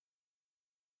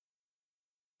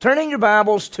Turning your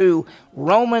Bibles to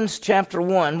Romans chapter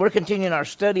 1, we're continuing our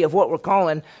study of what we're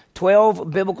calling 12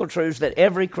 biblical truths that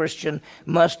every Christian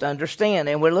must understand.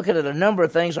 And we're looking at a number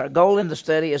of things. Our goal in the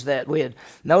study is that we'd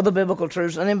know the biblical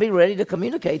truths and then be ready to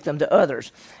communicate them to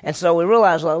others. And so we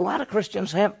realize a lot of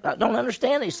Christians don't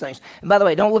understand these things. And by the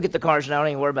way, don't look at the cards now. Don't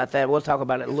even worry about that. We'll talk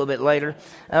about it a little bit later.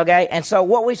 Okay? And so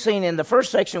what we've seen in the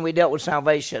first section, we dealt with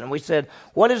salvation. And we said,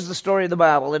 what is the story of the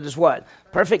Bible? It is what?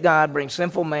 Perfect God brings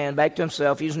sinful man back to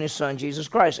himself using his Son, Jesus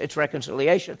Christ. It's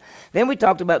reconciliation. Then we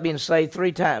talked about being saved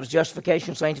 3 times: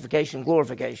 justification, sanctification,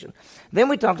 glorification. Then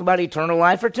we talked about eternal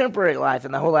life or temporary life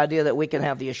and the whole idea that we can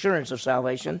have the assurance of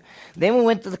salvation. Then we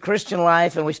went to the Christian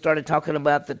life and we started talking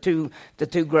about the two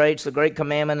greats, the Great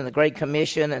Commandment and the Great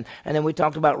Commission. And then we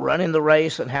talked about running the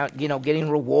race and how, getting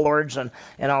rewards and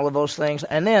all of those things.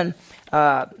 And then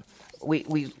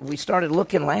we started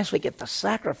looking last week at the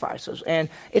sacrifices, and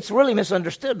it's really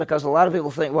misunderstood because a lot of people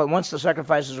think, well, once the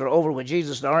sacrifices are over with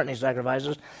Jesus, there aren't any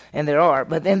sacrifices, and there are.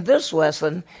 But in this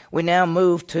lesson, we now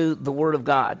move to the Word of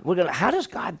God. How does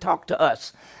God talk to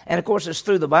us? And of course, it's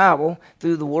through the Bible,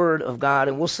 through the Word of God,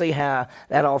 and we'll see how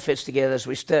that all fits together as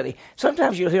we study.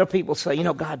 Sometimes you'll hear people say,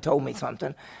 God told me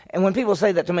something. And when people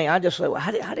say that to me, I just say, well,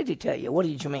 how did he tell you? What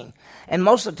did you mean? And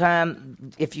most of the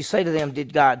time, if you say to them,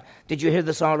 did you hear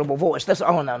this audible voice? That's,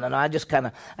 oh, no, I just kind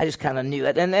of knew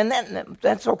it. And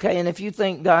that's okay. And if you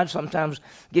think God sometimes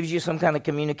gives you some kind of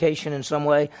communication in some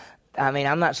way,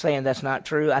 I'm not saying that's not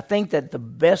true. I think that the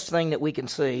best thing that we can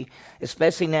see,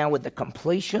 especially now with the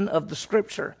completion of the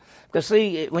Scripture, because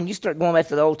see, when you start going back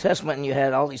to the Old Testament and you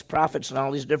had all these prophets and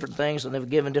all these different things and they've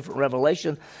given different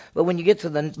revelation, but when you get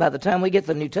to by the time we get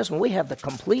to the New Testament, we have the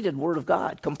completed Word of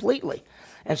God completely.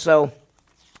 And so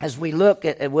as we look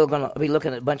at, we're going to be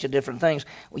looking at a bunch of different things.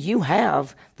 You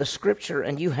have the Scripture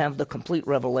and you have the complete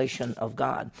revelation of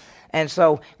God. And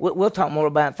so we'll talk more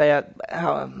about that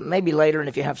maybe later, and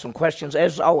if you have some questions,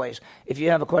 as always, if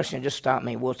you have a question, just stop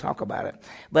me. We'll talk about it.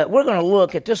 But we're going to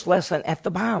look at this lesson at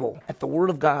the Bible, at the Word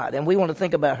of God, and we want to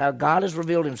think about how God has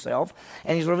revealed Himself,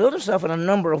 and He's revealed Himself in a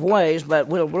number of ways, but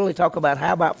we'll really talk about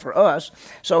how about for us.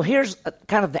 So here's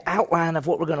kind of the outline of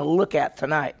what we're going to look at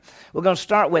tonight. We're going to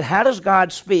start with how does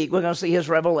God speak? We're going to see His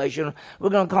revelation. We're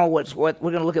going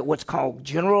to look at what's called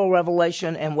general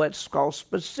revelation and what's called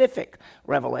specific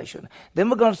revelation. Then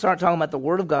we're going to start talking about the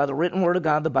Word of God, the written Word of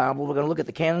God, the Bible. We're going to look at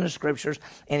the canon of Scriptures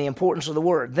and the importance of the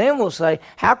Word. Then we'll say,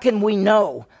 how can we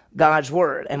know God's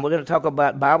Word? And we're going to talk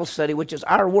about Bible study, which is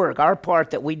our work, our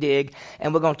part that we dig,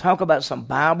 and we're going to talk about some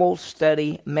Bible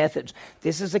study methods.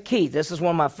 This is the key. This is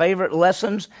one of my favorite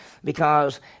lessons,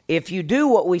 because if you do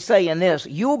what we say in this,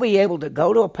 you'll be able to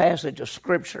go to a passage of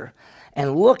Scripture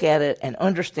and look at it and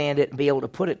understand it and be able to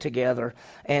put it together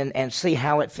and see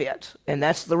how it fits. And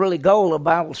that's the really goal of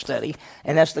Bible study,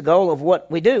 and that's the goal of what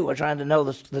we do. We're trying to know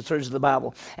the truths of the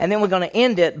Bible. And then we're going to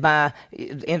end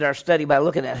our study by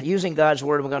looking at using God's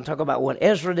Word. We're going to talk about what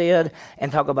Ezra did and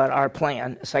talk about our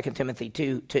plan, 2 Timothy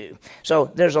 2:2.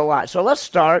 So there's a lot. So let's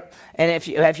start, and if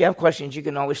you have questions, you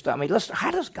can always stop me.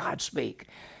 How does God speak?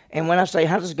 And when I say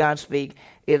how does God speak,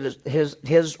 it is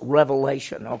His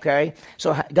revelation, okay?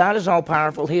 So God is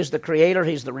all-powerful. He is the Creator.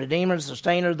 He's the Redeemer, the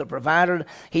Sustainer, the Provider.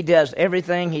 He does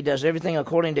everything. He does everything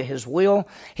according to His will.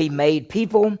 He made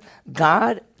people.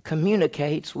 God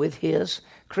communicates with His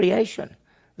creation.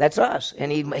 That's us.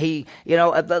 And he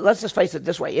let's just face it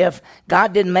this way. If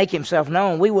God didn't make Himself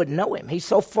known, we wouldn't know Him. He's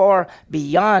so far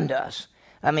beyond us.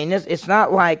 It's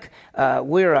not like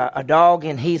we're a dog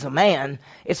and He's a man.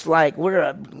 It's like we're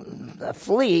a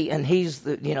flea and He's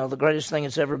the greatest thing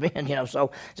that's ever been. So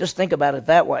just think about it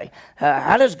that way.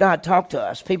 How does God talk to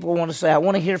us? People want to say, I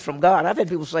want to hear from God. I've had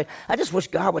people say, I just wish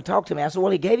God would talk to me. I said,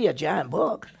 well, He gave you a giant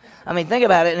book. Think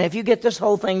about it. And if you get this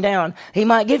whole thing down, He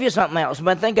might give you something else.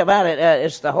 But think about it.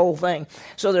 It's the whole thing.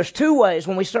 So there's 2 ways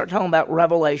when we start talking about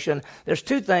revelation. There's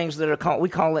 2 things that are called, we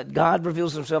call it God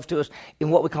reveals Himself to us in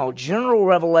what we call general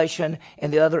revelation,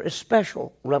 and the other is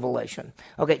special revelation.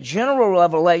 Okay, general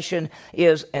revelation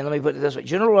is, and let me put it this way,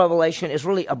 general revelation is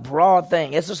really a broad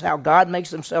thing. This is how God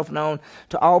makes Himself known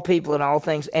to all people and all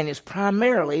things. And it's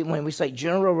primarily, when we say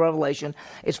general revelation,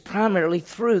 it's primarily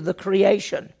through the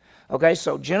creation. Okay,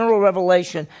 so general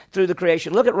revelation through the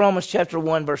creation. Look at Romans chapter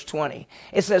 1, verse 20.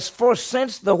 It says, for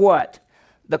since the what?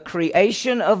 The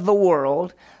creation of the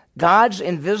world, God's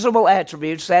invisible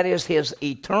attributes, that is His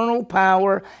eternal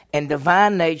power and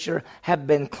divine nature, have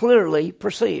been clearly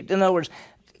perceived. In other words,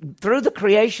 through the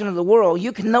creation of the world,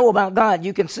 you can know about God.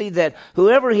 You can see that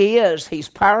whoever He is, He's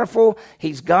powerful,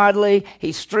 He's godly,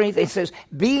 He's strength. It says,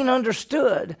 being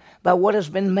understood by what has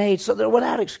been made, so they're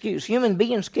without excuse. Human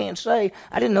beings can't say,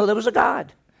 I didn't know there was a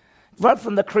God. right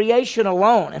from the creation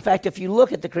alone. In fact, if you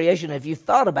look at the creation, if you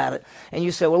thought about it, and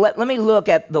you say, well, let me look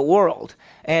at the world,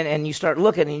 and you start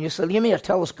looking, and you say, give me a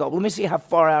telescope, let me see how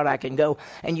far out I can go,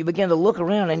 and you begin to look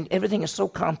around, and everything is so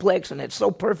complex, and it's so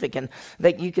perfect, and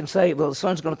that you can say, well, the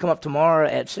sun's going to come up tomorrow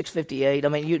at 6:58. I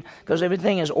mean, because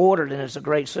everything is ordered, and it's a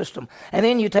great system. And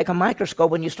then you take a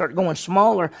microscope, and you start going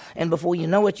smaller, and before you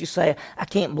know it, you say, I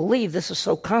can't believe this is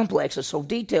so complex, it's so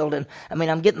detailed, and I mean,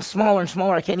 I'm getting smaller and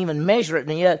smaller, I can't even measure it,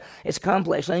 and yet it's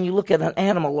complex. And then you look at an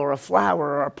animal, or a flower,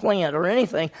 or a plant, or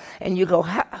anything, and you go,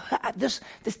 this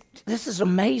is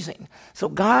amazing. So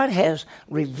God has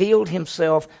revealed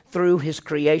himself through his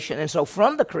creation. And so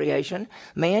from the creation,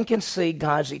 man can see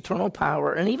God's eternal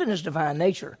power and even his divine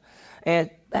nature. And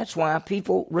that's why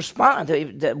people respond.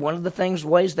 One of the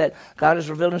ways that God has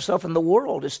revealed himself in the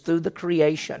world is through the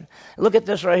creation. Look at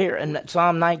this right here in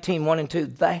Psalm 19, 1 and 2.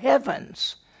 The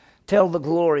heavens tell the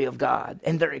glory of God,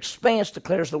 and their expanse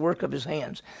declares the work of his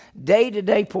hands. Day to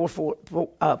day pours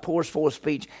forth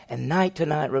speech, and night to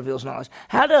night reveals knowledge.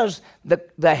 How does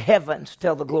the heavens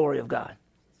tell the glory of God?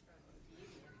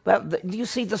 Well, do you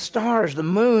see the stars, the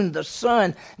moon, the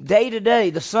sun? Day to day,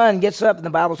 the sun gets up, and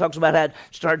the Bible talks about how it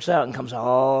starts out and comes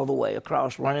all the way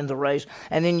across, running the race.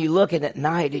 And then you look at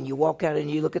night, and you walk out,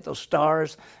 and you look at those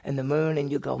stars and the moon,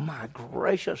 and you go, my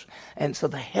gracious. And so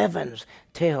the heavens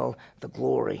tell the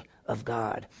glory of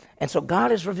God. And so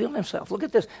God has revealed himself. Look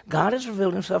at this. God has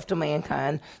revealed himself to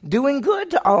mankind, doing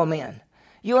good to all men.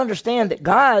 You understand that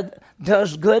God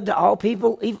does good to all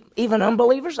people, even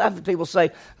unbelievers? I've had people say,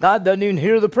 God doesn't even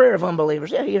hear the prayer of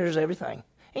unbelievers. Yeah, he hears everything.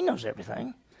 He knows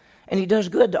everything. And he does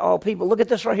good to all people. Look at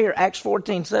this right here, Acts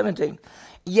 14, 17.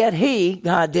 Yet he,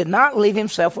 God, did not leave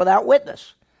himself without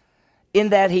witness, in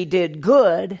that he did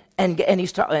good, and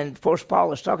of course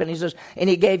Paul is talking, he says, and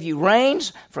he gave you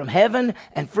rains from heaven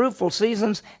and fruitful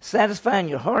seasons, satisfying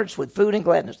your hearts with food and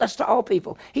gladness. That's to all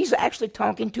people. He's actually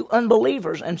talking to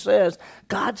unbelievers and says,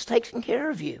 God's taking care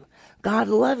of you. God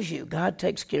loves you. God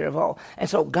takes care of all. And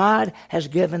so God has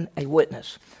given a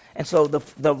witness. And so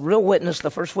the real witness,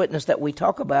 the first witness that we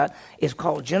talk about is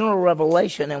called general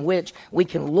revelation, in which we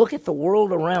can look at the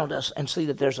world around us and see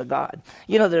that there's a God.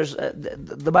 You know, there's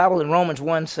the Bible in Romans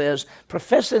 1 says,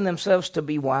 professing themselves to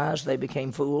be wise, they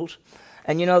became fools.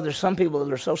 And you know, there's some people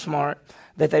that are so smart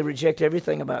that they reject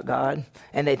everything about God,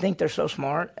 and they think they're so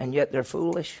smart, and yet they're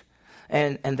foolish.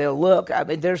 And they'll look. I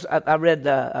mean, I read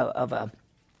of a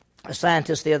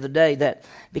scientist the other day that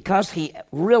because he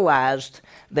realized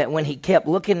that when he kept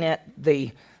looking at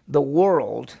the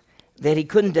world, that he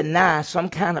couldn't deny some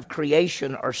kind of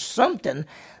creation or something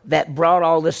that brought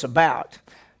all this about.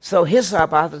 So his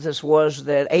hypothesis was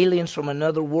that aliens from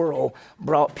another world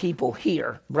brought people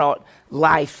here, brought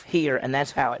life here, and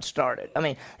that's how it started. I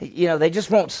mean, you know, they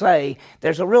just won't say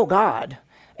there's a real God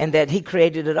and that he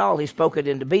created it all, he spoke it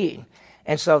into being.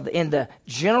 And so in the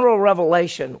general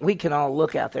revelation, we can all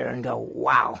look out there and go,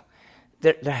 wow,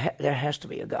 there has to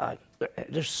be a God.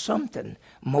 There's something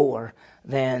more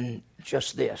than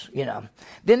just this, you know.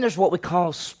 Then there's what we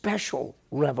call special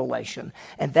revelation.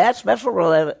 And that special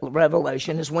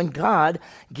revelation is when God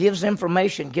gives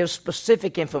information, gives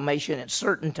specific information at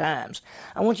certain times.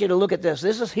 I want you to look at this.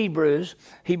 This is Hebrews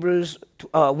 1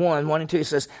 and 2. It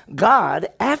says, God,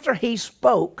 after he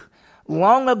spoke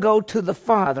long ago to the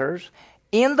fathers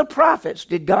in the prophets.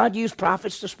 Did God use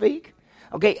prophets to speak?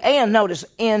 Okay, and notice,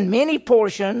 in many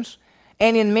portions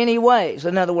and in many ways.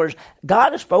 In other words,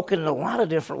 God has spoken in a lot of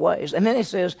different ways. And then it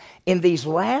says, in these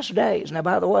last days. Now,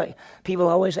 by the way, people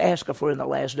always ask if we're in the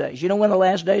last days. You know when the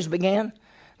last days began?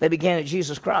 They began at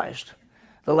Jesus Christ.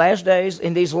 The last days,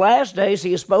 in these last days,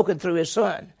 he has spoken through his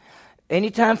Son.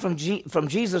 Anytime from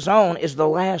Jesus on is the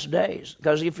last days.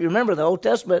 Because if you remember the Old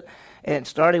Testament, and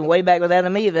starting way back with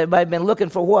Adam and Eve, everybody had been looking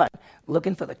for what?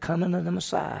 Looking for the coming of the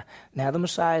Messiah. Now the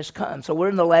Messiah has come. So we're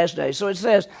in the last days. So it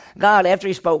says, God, after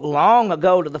he spoke long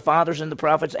ago to the fathers and the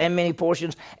prophets and many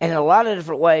portions and in a lot of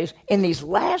different ways, in these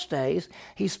last days,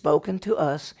 he's spoken to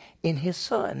us in his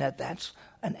Son. That's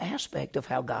an aspect of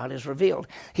how God is revealed.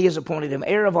 He has appointed him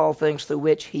heir of all things through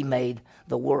which he made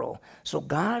the world. So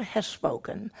God has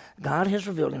spoken. God has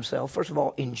revealed himself, first of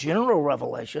all, in general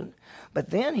revelation, but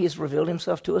then he has revealed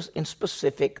himself to us in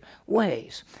specific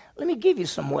ways. Let me give you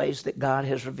some ways that God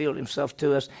has revealed himself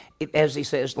to us, as he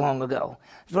says long ago.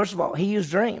 First of all, he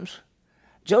used dreams.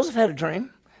 Joseph had a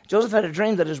dream. Joseph had a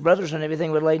dream that his brothers and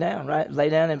everything would lay down, right? Lay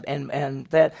down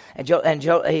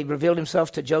he revealed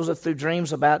himself to Joseph through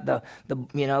dreams about the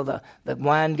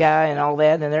wine guy and all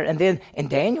that. And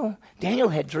Daniel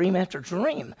had dream after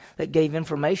dream that gave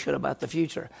information about the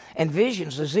future. And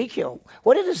visions, Ezekiel.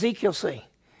 What did Ezekiel see?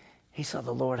 He saw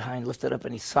the Lord high and lifted up,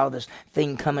 and he saw this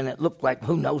thing coming that looked like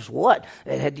who knows what.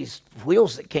 It had these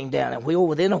wheels that came down, a wheel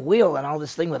within a wheel, and all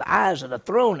this thing with eyes and a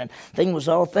throne, and thing was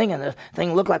all thing, and the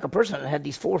thing looked like a person, and it had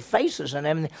these 4 faces, and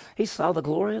everything. He saw the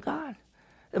glory of God.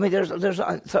 I mean,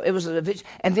 so it was a vision.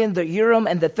 And then the Urim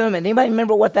and the Thummim. Anybody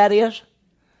remember what that is?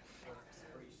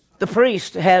 The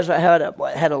priest had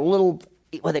a little,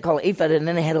 what they call an ephod, and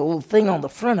then they had a little thing on the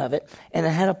front of it, and it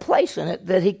had a place in it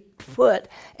that he put,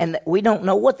 and we don't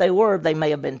know what they were. They may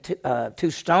have been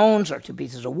 2 stones or 2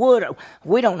 pieces of wood. Or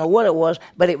we don't know what it was,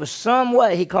 but it was some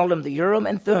way. He called them the Urim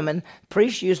and Thummim.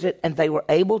 Priests used it, and they were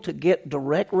able to get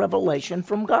direct revelation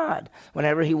from God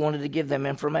whenever he wanted to give them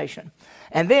information.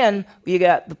 And then you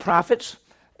got the prophets.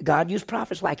 God used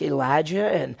prophets like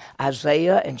Elijah and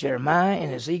Isaiah and Jeremiah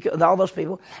and Ezekiel and all those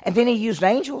people. And then he used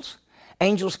angels.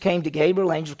 Angels came to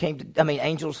Gabriel.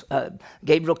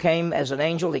 Gabriel came as an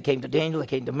angel. He came to Daniel. He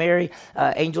came to Mary.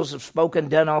 Angels have spoken,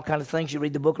 done all kinds of things. You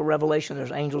read the book of Revelation.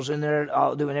 There's angels in there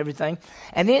all doing everything.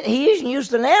 And then he even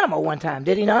used an animal one time,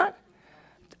 did he not?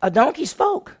 A donkey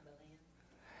spoke.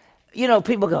 You know,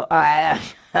 people go, I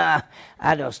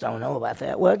just don't know about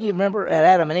that. Well, you remember at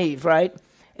Adam and Eve, right?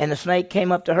 And the snake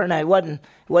came up to her. Now, he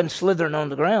wasn't slithering on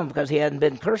the ground because he hadn't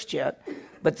been cursed yet.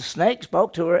 But the snake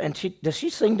spoke to her, and does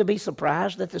she seem to be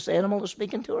surprised that this animal is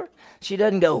speaking to her? She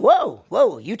doesn't go,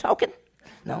 whoa, you talking?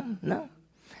 No.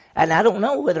 And I don't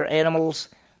know whether animals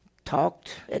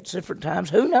talked at different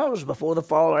times. Who knows, before the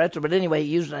fall or after? But anyway, he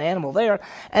used an animal there.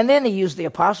 And then he used the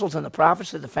apostles and the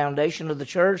prophets at the foundation of the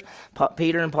church,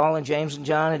 Peter and Paul and James and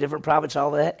John and different prophets, all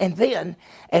that. And then,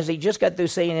 as he just got through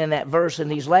saying in that verse, in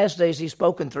these last days he's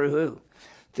spoken through who?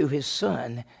 Through his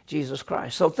Son, Jesus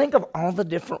Christ. So think of all the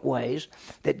different ways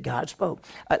that God spoke.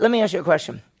 Let me ask you a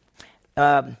question.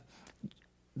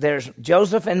 There's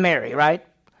Joseph and Mary, right?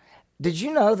 Did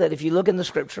you know that if you look in the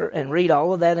scripture and read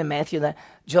all of that in Matthew, that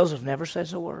Joseph never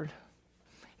says a word?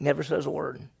 Never says a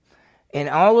word. And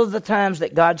all of the times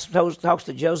that God talks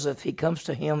to Joseph, he comes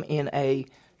to him in a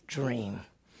dream.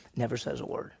 Never says a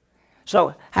word.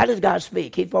 So how did God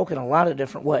speak? He spoke in a lot of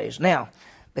different ways. Now,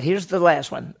 but here's the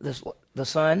last one. The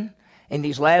Son. In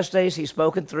these last days, he's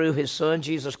spoken through his Son,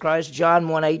 Jesus Christ. John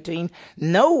 1:18.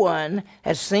 No one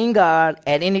has seen God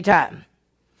at any time.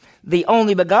 The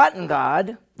only begotten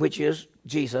God, which is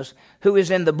Jesus, who is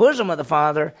in the bosom of the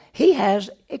Father, he has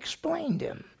explained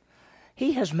him.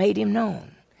 He has made him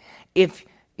known. If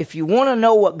you want to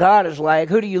know what God is like,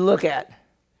 who do you look at?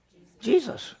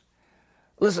 Jesus.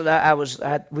 Listen,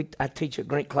 I teach a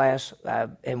Greek class,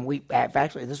 and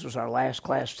this was our last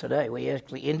class today. We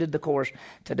actually ended the course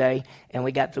today, and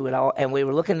we got through it all. And we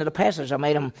were looking at a passage. I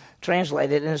made them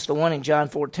translate it, and it's the one in John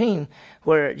 14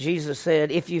 where Jesus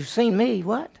said, "If you've seen me,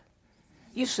 what?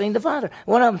 You've seen the Father."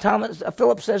 One of them,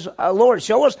 Philip says, "Lord,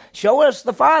 show us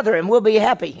the Father, and we'll be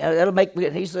happy."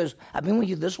 He says, "I've been with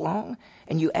you this long,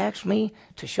 and you ask me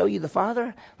to show you the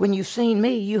Father? When you've seen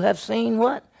me, you have seen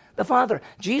what? The Father."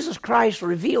 Jesus Christ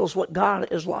reveals what God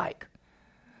is like.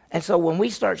 And so when we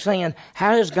start saying,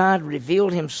 how has God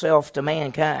revealed himself to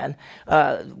mankind,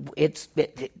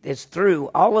 it's through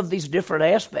all of these different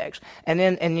aspects.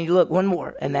 And you look one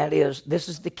more, and that is, this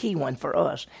is the key one for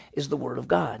us, is the Word of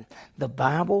God. The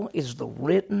Bible is the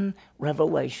written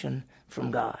revelation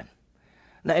from God.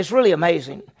 Now, it's really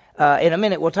amazing. In a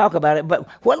minute we'll talk about it, but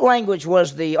what language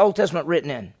was the Old Testament written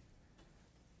in?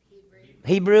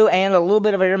 Hebrew and a little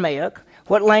bit of Aramaic.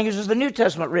 What language is the New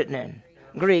Testament written in?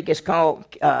 Greek. It's called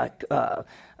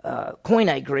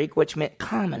Koine Greek, which meant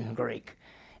common Greek.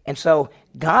 And so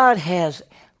God has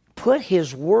put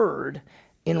his word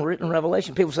in written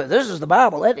revelation. People say, this is the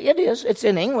Bible. It is. It's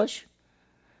in English.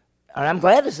 And I'm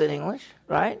glad it's in English,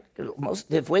 right?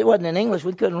 If it wasn't in English,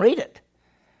 we couldn't read it.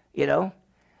 You know?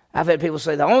 I've had people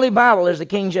say, the only Bible is the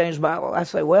King James Bible. I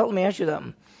say, well, let me ask you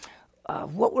something.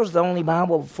 What was the only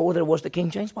Bible before there was the King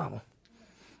James Bible?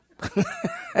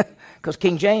 Because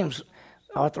King James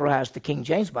authorized the King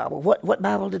James Bible. What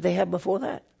Bible did they have before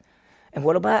that? And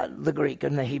what about the Greek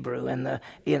and the Hebrew and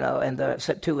the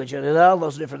Septuagint and all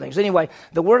those different things? Anyway,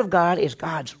 the Word of God is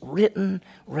God's written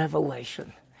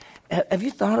revelation. Have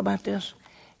you thought about this?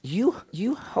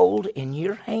 You hold in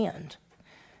your hand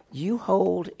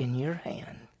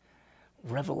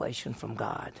revelation from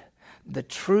God. The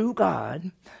true God,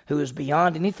 who is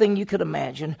beyond anything you could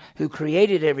imagine, who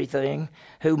created everything,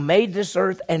 who made this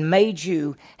earth and made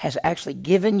you, has actually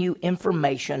given you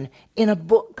information in a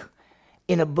book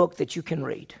that you can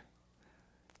read.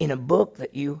 In a book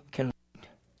that you can read.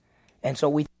 And so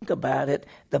we think about it,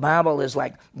 the Bible is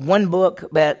like one book,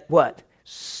 but what?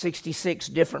 66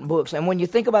 different books. And when you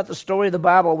think about the story of the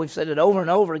Bible, we've said it over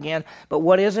and over again, but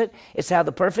what is it? It's how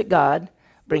the perfect God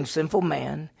brings sinful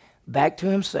man back to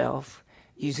himself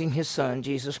using his son,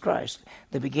 Jesus Christ.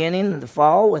 The beginning of the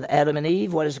fall with Adam and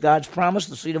Eve, what is God's promise?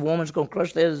 The seed of woman is going to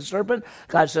crush the head of the serpent.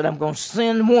 God said, I'm going to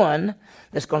send one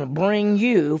that's going to bring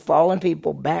you, fallen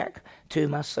people, back to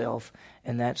myself.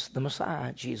 And that's the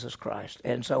Messiah, Jesus Christ.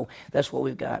 And so that's what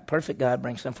we've got. Perfect God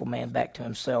brings sinful man back to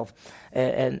himself,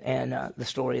 and the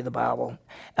story of the Bible.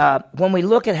 When we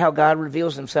look at how God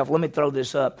reveals himself, let me throw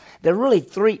this up. There are really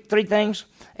three things,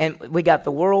 and we got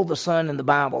the world, the Son, and the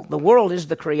Bible. The world is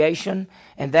the creation,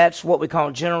 and that's what we call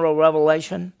general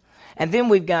revelation. And then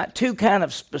we've got two kind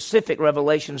of specific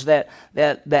revelations that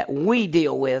we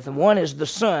deal with. And one is the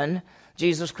Son,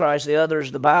 Jesus Christ. The other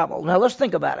is the Bible. Now let's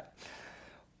think about it.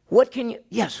 What can you,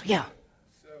 yes, yeah.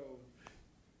 So,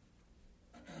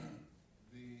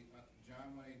 John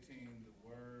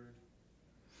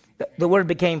 1:18, the Word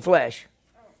became flesh.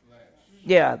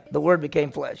 Yeah, the Word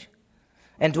became flesh.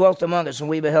 And dwelt among us, and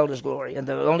we beheld his glory. And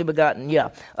the only begotten, yeah.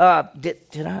 Did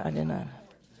I? I did not.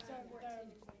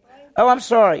 Oh, I'm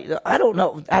sorry. I don't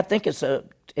know. I think it's a.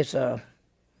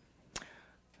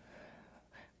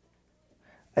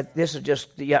 This is just,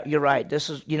 yeah, you're right. This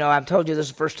is, I've told you this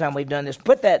is the first time we've done this.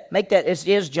 Make that, it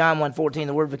is John 1:14,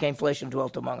 the Word became flesh and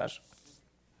dwelt among us.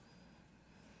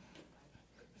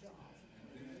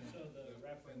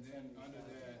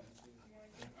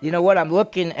 You know what, I'm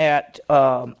looking at,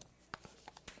 I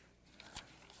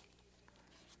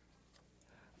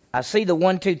see the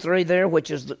 1, 2, 3 there, which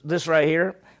is this right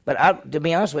here. But to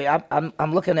be honest with you,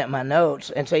 I'm looking at my notes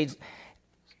and say,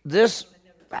 this...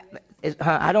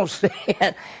 I don't see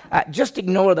it. Just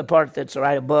ignore the part that's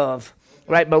right above,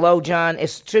 right below John.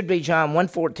 It should be John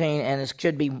 1:14, and it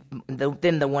should be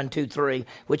then the 1, 2, 3,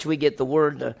 which we get the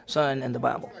Word, the Son, and the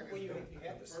Bible.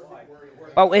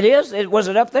 Oh, it is? Was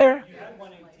it up there? You had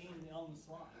 118 on the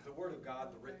slide. The Word of God,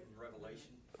 the written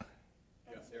revelation.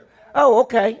 Oh,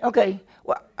 okay.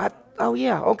 Well,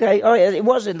 okay. Oh, yeah, it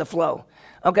was in the flow.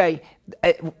 Okay,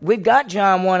 we've got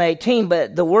John 1:18,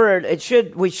 but the word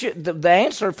the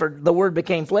answer for the Word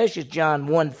became flesh is John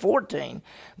 1:14.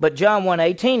 But John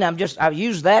 1:18, I've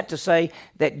used that to say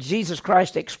that Jesus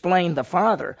Christ explained the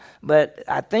Father. But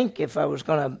I think if I was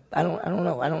going to, I don't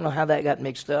know how that got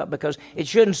mixed up, because it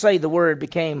shouldn't say the Word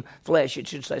became flesh. It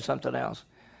should say something else.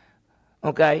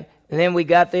 Okay, and then we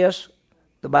got this.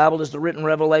 The Bible is the written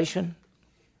revelation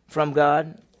from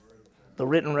God. The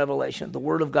written revelation, the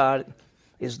Word of God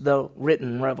is the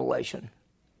written revelation.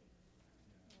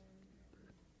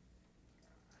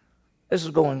 This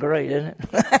is going great, isn't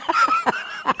it?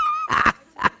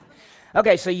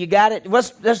 Okay, so you got it.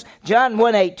 John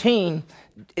 1:18,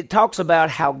 it talks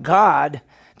about how God,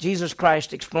 Jesus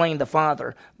Christ, explained the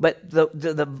Father. But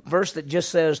the verse that just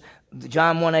says,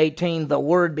 John 1:18, the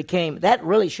Word became, that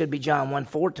really should be John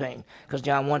 1:14, because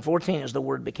John 1:14 is the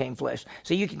Word became flesh.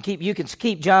 So you can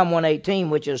keep John 1:18,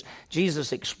 which is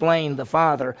Jesus explained the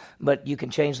Father, but you can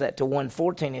change that to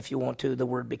 1:14 if you want to, the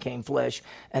Word became flesh,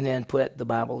 and then put the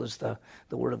Bible as the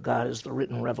Word of God, as the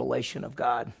written revelation of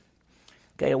God.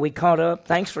 Okay, are we caught up?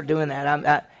 Thanks for doing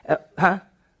that.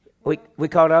 We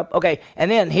caught up? Okay,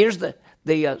 and then here's the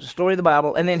story of the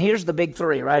Bible, and then here's the big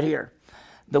three right here.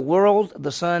 The world,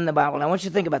 the Son, the Bible. Now I want you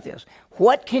to think about this.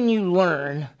 What can you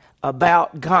learn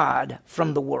about God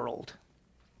from the world?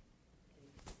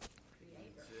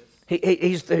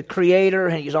 He's the creator,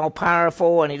 and he's all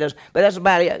powerful, and but that's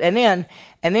about it. And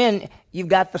then you've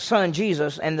got the Son,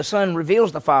 Jesus, and the Son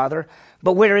reveals the Father,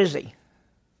 but where is he?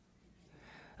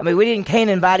 I mean, we can't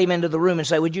invite him into the room and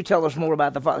say, would you tell us more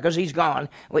about the Father? Because he's gone.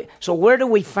 So where do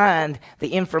we find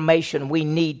the information we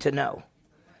need to know?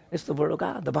 It's the Word of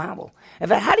God, the Bible. In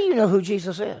fact, how do you know who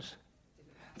Jesus is?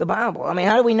 The Bible. I mean,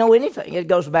 how do we know anything? It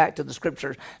goes back to the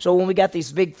Scriptures. So when we got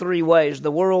these big three ways,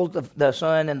 the world, the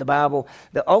Son, and the Bible,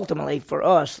 ultimately for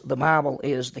us, the Bible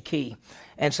is the key.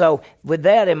 And so with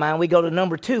that in mind, we go to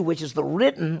number 2, which is the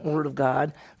written Word of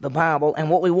God, the Bible. And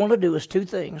what we want to do is two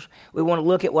things. We want to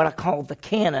look at what I call the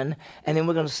canon, and then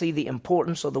we're going to see the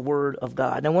importance of the Word of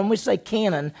God. Now, when we say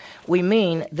canon, we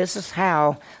mean this is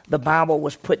how the Bible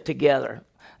was put together.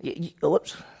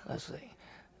 Whoops, let's see.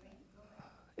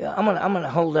 Yeah, I'm gonna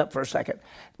hold up for a second.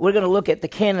 We're going to look at the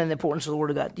canon and the importance of the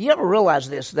Word of God. Do you ever realize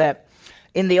this, that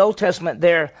in the Old Testament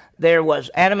there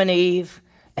was Adam and Eve,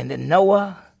 and then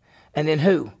Noah, and then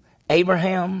who?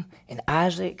 Abraham, and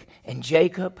Isaac, and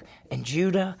Jacob, and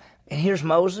Judah, and here's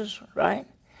Moses, right?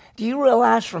 Do you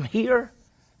realize from here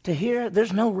to here,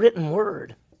 there's no written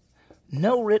word?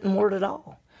 No written word at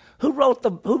all. Who wrote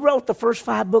the first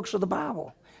 5 books of the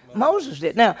Bible? Moses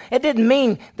did. Now, it didn't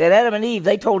mean that Adam and Eve,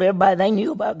 they told everybody they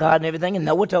knew about God and everything, and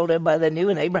Noah told everybody they knew,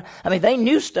 and Abraham. I mean, they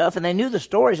knew stuff, and they knew the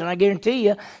stories, and I guarantee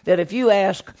you that if you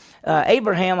ask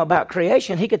Abraham about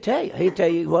creation, he could tell you. He'd tell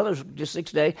you, well, it was just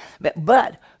 6 days.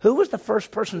 But who was the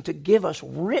first person to give us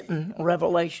written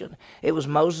revelation? It was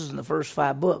Moses in the first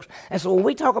 5 books. And so when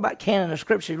we talk about canon of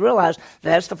Scripture, you realize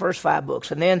that's the first 5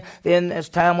 books. And then as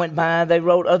time went by, they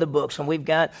wrote other books. And we've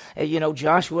got,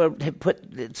 Joshua had put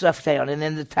stuff down. And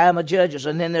then the time of Judges.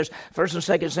 And then there's 1st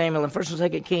and 2nd Samuel and 1st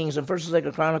and 2nd Kings and 1st and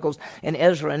 2nd Chronicles and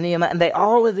Ezra and Nehemiah. And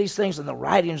all of these things and the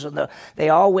writings, they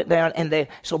all went down. And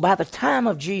so by the time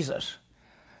of Jesus,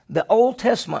 the Old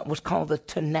Testament was called the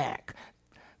Tanakh.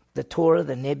 The Torah,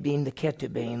 the Nevi'im, the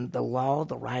Ketubim, the law,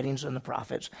 the writings, and the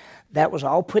prophets. That was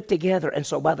all put together. And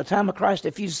so by the time of Christ,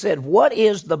 if you said, what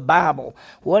is the Bible?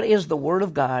 What is the Word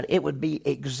of God? It would be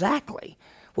exactly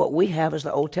what we have as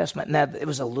the Old Testament. Now, it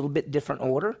was a little bit different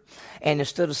order. And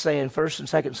instead of saying 1st and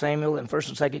 2nd Samuel and 1st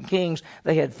and 2nd Kings,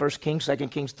 they had 1st Kings,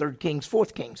 2nd Kings, 3rd Kings,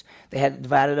 4th Kings. They had it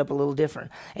divided up a little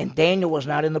different. And Daniel was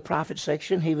not in the prophet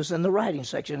section. He was in the writing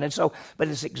section. And so, but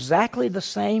it's exactly the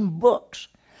same books.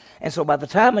 And so by the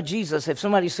time of Jesus, if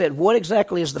somebody said, what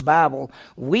exactly is the Bible?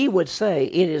 We would say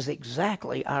it is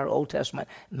exactly our Old Testament.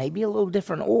 Maybe a little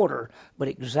different order, but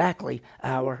exactly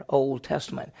our Old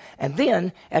Testament. And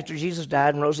then, after Jesus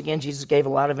died and rose again, Jesus gave a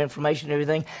lot of information and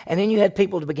everything. And then you had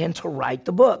people to begin to write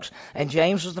the books. And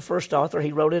James was the first author.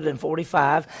 He wrote it in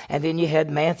 45. And then you had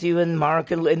Matthew and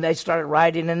Mark, and they started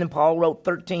writing. And then Paul wrote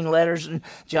 13 letters. And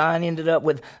John ended up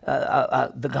with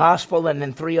the Gospel, and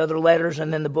then 3 other letters,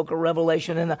 and then the book of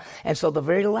Revelation. And so the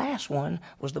very last one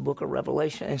was the book of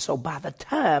Revelation. And so by the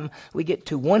time we get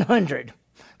to 100,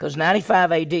 because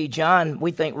 95 A.D., John,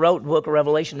 we think, wrote the book of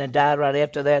Revelation and died right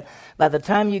after that. By the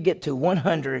time you get to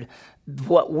 100,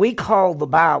 what we call the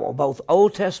Bible, both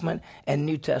Old Testament and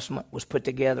New Testament, was put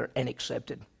together and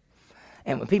accepted.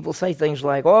 And when people say things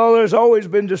like, oh, there's always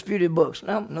been disputed books.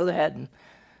 No, there hadn't.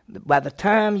 By the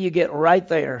time you get right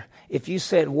there, if you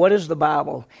said, what is the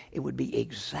Bible? It would be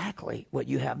exactly what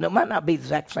you have. Now, it might not be the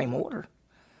exact same order,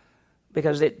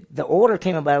 because the order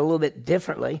came about a little bit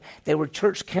differently. There were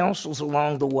church councils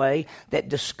along the way that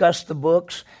discussed the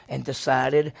books and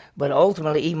decided, but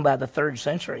ultimately, even by the 3rd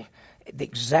century,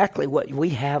 exactly what we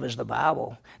have is the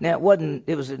Bible. Now,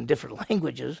 it was in different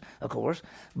languages, of course,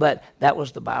 but that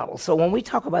was the Bible. So when we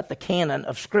talk about the canon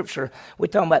of Scripture, we're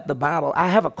talking about the Bible. I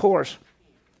have a course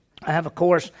in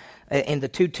the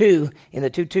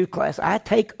 2.2 class. I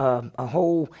take a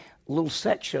whole little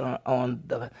section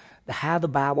on how the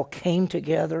Bible came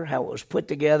together, how it was put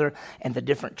together, and the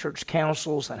different church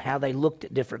councils and how they looked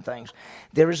at different things.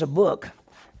 There is a book.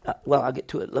 I'll get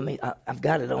to it. I've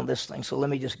got it on this thing, so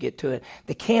let me just get to it.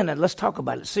 The canon, let's talk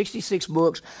about it. 66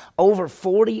 books, over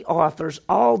 40 authors,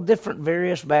 all different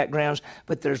various backgrounds,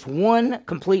 but there's one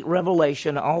complete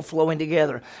revelation all flowing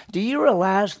together. Do you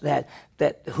realize that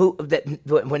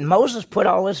when Moses put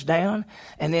all this down,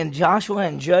 and then Joshua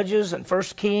and Judges and 1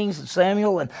 Kings and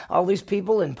Samuel and all these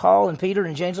people and Paul and Peter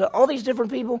and James, all these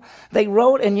different people, they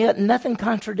wrote, and yet nothing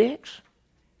contradicts.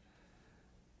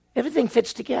 Everything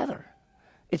fits together.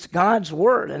 It's God's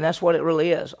Word, and that's what it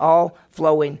really is, all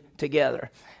flowing together.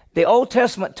 The Old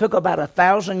Testament took about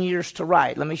 1,000 years to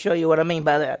write. Let me show you what I mean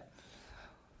by that.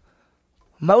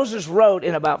 Moses wrote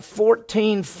in about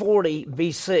 1440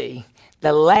 B.C.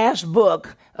 The last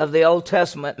book of the Old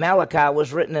Testament, Malachi,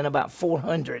 was written in about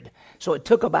 400. So it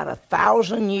took about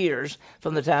 1,000 years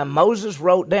from the time Moses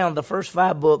wrote down the first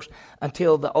 5 books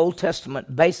until the Old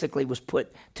Testament basically was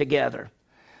put together.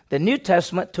 The New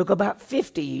Testament took about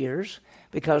 50 years,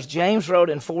 because James wrote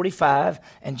in 45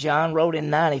 and John wrote in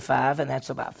 95, and that's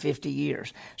about 50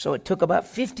 years. So it took about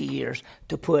 50 years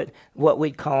to put what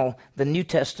we call the New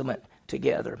Testament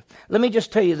together. Let me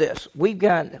just tell you this. We've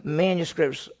got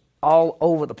manuscripts all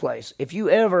over the place. If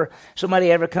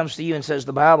somebody ever comes to you and says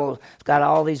the Bible's got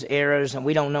all these errors and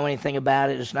we don't know anything about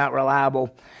it, it's not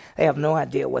reliable, they have no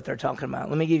idea what they're talking about.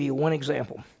 Let me give you one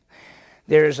example.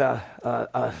 There's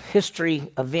a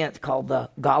history event called the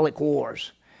Gallic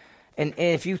Wars. And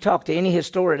if you talk to any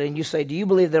historian and you say, do you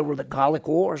believe there were the Gallic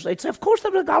Wars? They'd say, of course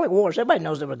there were the Gallic Wars. Everybody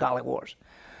knows there were Gallic Wars.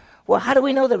 Well, how do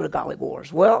we know there were Gallic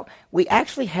Wars? Well, we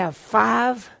actually have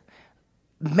 5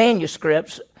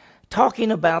 manuscripts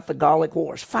talking about the Gallic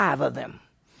Wars, 5 of them.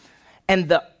 And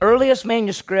the earliest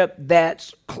manuscript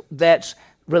that's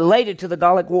related to the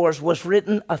Gallic Wars was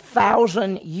written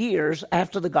 1,000 years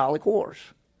after the Gallic Wars.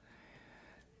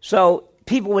 So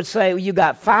people would say, well, you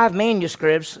got 5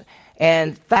 manuscripts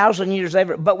and 1,000 years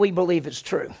later, but we believe it's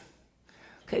true.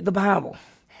 Okay, the Bible.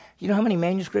 You know how many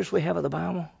manuscripts we have of the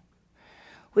Bible?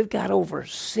 We've got over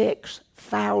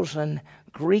 6,000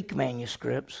 Greek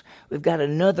manuscripts. We've got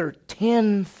another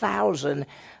 10,000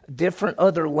 different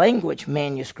other language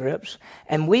manuscripts.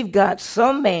 And we've got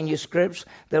some manuscripts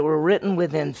that were written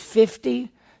within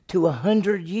 50 to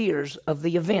 100 years of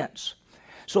the events.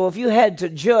 So if you had to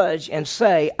judge and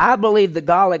say, I believe the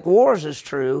Gallic Wars is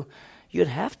true, you'd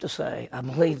have to say, I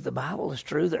believe the Bible is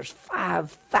true. There's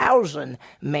 5,000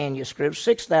 manuscripts,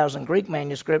 6,000 Greek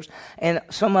manuscripts, and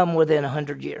some of them within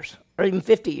 100 years, or even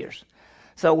 50 years.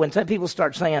 So when some people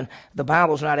start saying the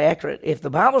Bible's not accurate, if the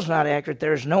Bible's not accurate,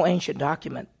 there's no ancient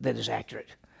document that is accurate,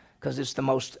 because it's the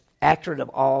most accurate of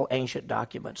all ancient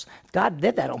documents. God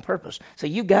did that on purpose. So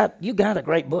you got a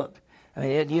great book. I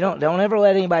mean, you don't ever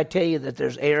let anybody tell you that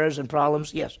there's errors and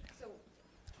problems. Yes. So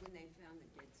when they found the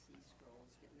Dead Sea Scrolls,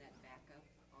 didn't that back up?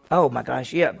 Oh my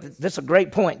gosh, yeah, that's a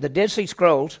great point. The Dead Sea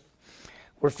Scrolls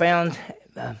were found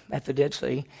at the Dead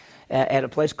Sea at a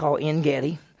place called En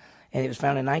Gedi, and it was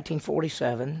found in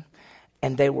 1947,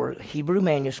 and they were Hebrew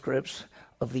manuscripts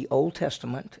of the Old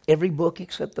Testament, every book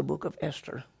except the book of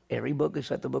Esther,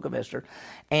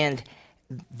 and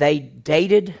they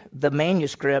dated the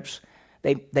manuscripts.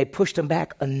 They pushed them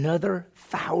back another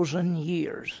 1,000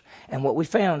 years, and what we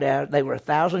found out, they were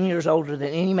 1,000 years older than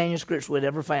any manuscripts we'd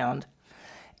ever found,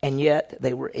 and yet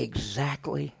they were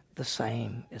exactly the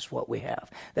same as what we have.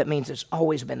 That means it's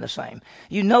always been the same.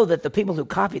 You know that the people who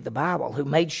copied the Bible, who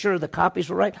made sure the copies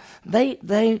were right, they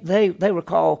were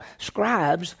called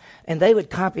scribes, and they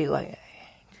would copy like,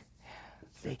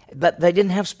 but they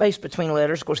didn't have space between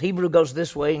letters. Of course, Hebrew goes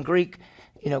this way, and Greek,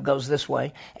 goes this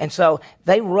way. And so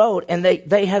they wrote, and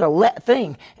they had a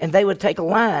thing, and they would take a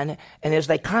line, and as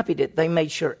they copied it, they made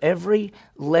sure every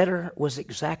letter was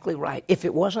exactly right. If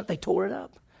it wasn't, they tore it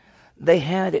up. They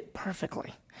had it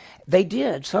perfectly. They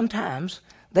did. Sometimes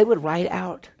they would write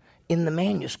out in the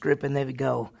manuscript, and they would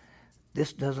go,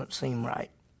 this doesn't seem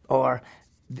right, or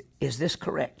is this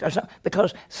correct? Or something.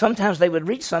 Because sometimes they would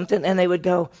read something, and they would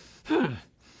go,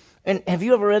 And have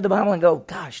you ever read the Bible and go,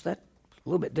 gosh, that's a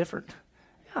little bit different?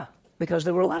 Yeah, because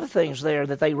there were a lot of things there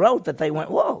that they wrote that they went,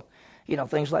 whoa,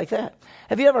 things like that.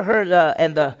 Have you ever heard,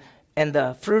 and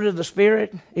the fruit of the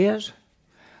Spirit is?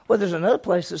 Well, there's another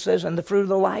place that says, and the fruit of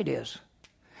the light is.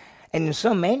 And in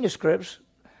some manuscripts,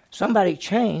 somebody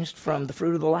changed from the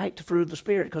fruit of the light to fruit of the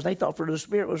Spirit because they thought fruit of the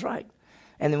Spirit was right.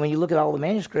 And then when you look at all the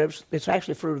manuscripts, it's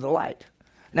actually fruit of the light.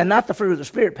 Now, not the fruit of the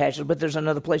Spirit passage, but there's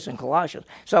another place in Colossians.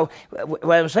 So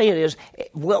what I'm saying is,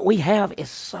 what we have is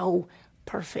so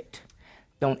perfect.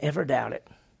 Don't ever doubt it.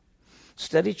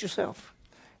 Study it yourself.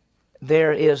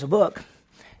 There is a book.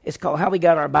 It's called How We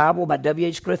Got Our Bible by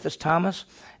W.H. Griffiths Thomas.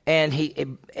 And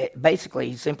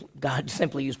God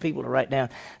simply used people to write down.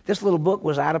 This little book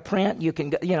was out of print. You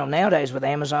can, nowadays with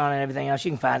Amazon and everything else,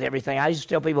 you can find everything. I used to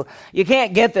tell people, you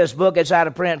can't get this book, it's out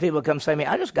of print. People come say to me,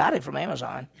 I just got it from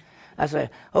Amazon. I say,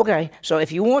 okay, so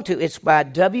if you want to, it's by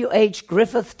W.H.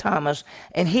 Griffith Thomas,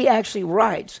 and he actually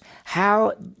writes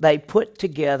how they put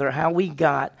together, how we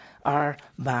got our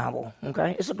Bible,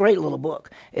 okay? It's a great little book.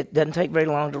 It doesn't take very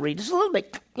long to read. It's a little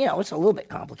bit, it's a little bit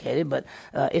complicated, but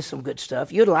it's some good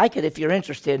stuff. You'd like it if you're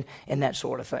interested in that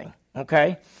sort of thing,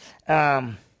 okay?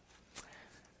 Can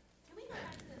we go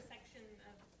back to the section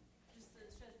of just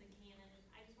that shows the canon?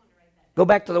 I just wanted to write that. Go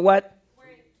back to the what?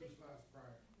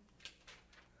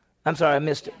 I'm sorry, I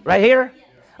missed it. Right here? Yeah.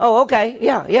 Oh, okay.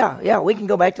 Yeah. We can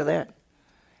go back to that.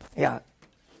 Yeah.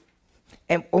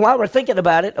 And while we're thinking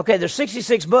about it, okay, there's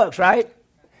 66 books, right?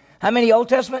 How many Old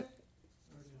Testament?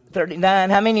 39.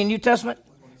 How many New Testament?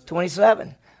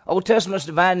 27. Old Testament's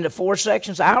divided into 4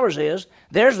 sections. Ours is.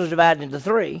 Theirs was divided into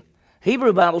 3.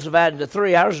 Hebrew Bible's divided into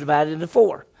 3. Ours is divided into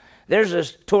 4. Theirs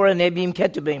is Torah, Nebiim,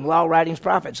 Ketubim, law, writings,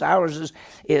 prophets. Ours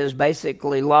is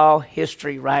basically law,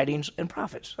 history, writings, and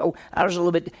prophets. So ours is a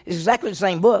little bit, it's exactly the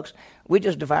same books. We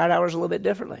just divide ours a little bit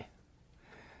differently.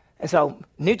 And so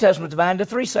New Testament's divided into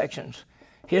 3 sections: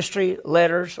 history,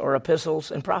 letters, or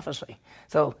epistles, and prophecy.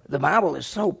 So the Bible is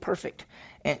so perfect.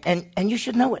 And you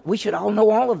should know it. We should all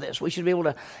know all of this. We should be able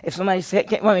to, if somebody said,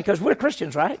 because we're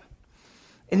Christians, right?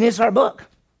 And this is our book.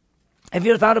 Have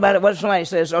you ever thought about it? What if somebody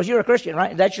says, oh, you're a Christian,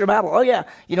 right? That's your Bible. Oh, yeah.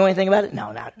 You know anything about it? No,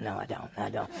 I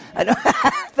don't.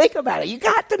 Think about it. You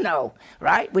got to know,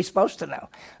 right? We're supposed to know.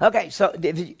 Okay, so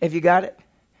have you got it?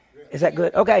 Is that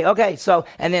good? Okay. So,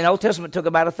 and then Old Testament took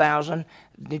about 1,000.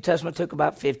 New Testament took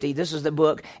about 50. This is the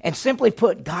book. And simply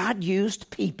put, God used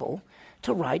people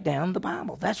to write down the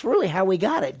Bible. That's really how we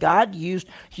got it. God used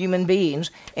human beings,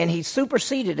 and He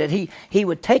superseded it. He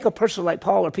would take a person like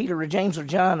Paul or Peter or James or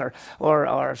John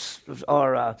or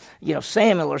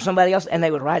Samuel or somebody else, and they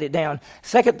would write it down.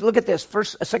 Look at this.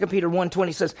 2 Peter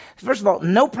 1:20 says, first of all,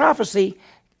 no prophecy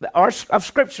of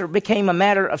Scripture became a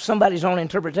matter of somebody's own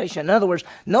interpretation. In other words,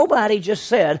 nobody just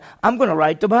said, I'm going to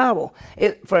write the Bible.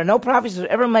 For no prophecy was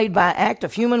ever made by act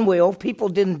of human will. People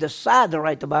didn't decide to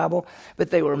write the Bible, but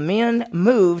they were men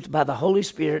moved by the Holy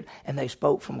Spirit, and they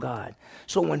spoke from God.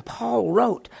 So when Paul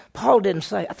wrote, Paul didn't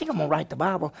say, I think I'm going to write the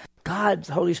Bible. God's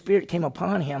Holy Spirit came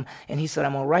upon him, and he said,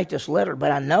 I'm going to write this letter,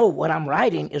 but I know what I'm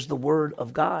writing is the Word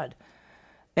of God.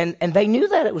 And they knew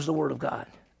that it was the Word of God.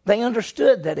 They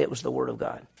understood that it was the Word of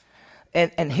God.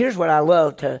 And here's what I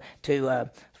love to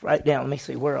write down. Let me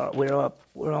see. We're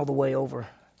all the way over.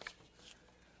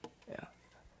 Yeah.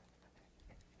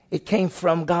 It came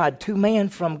from God to man,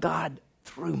 from God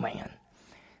through man.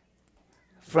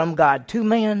 From God to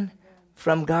man,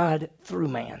 from God through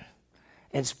man.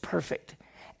 It's perfect.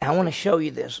 I want to show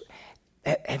you this.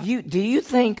 Do you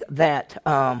think that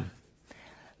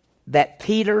that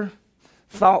Peter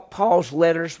thought Paul's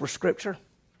letters were Scripture?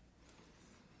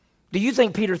 Do you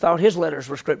think Peter thought his letters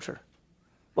were Scripture?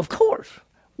 Of course.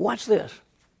 Watch this.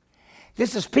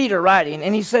 This is Peter writing,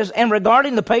 and he says, and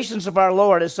regarding the patience of our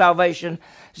Lord as salvation,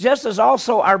 just as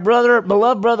also our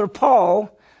beloved brother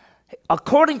Paul,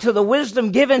 according to the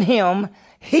wisdom given him,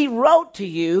 he wrote to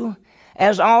you,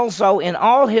 as also in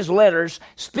all his letters,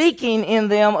 speaking in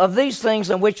them of these things,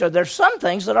 in which there's some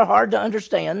things that are hard to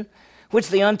understand, which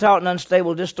the untaught and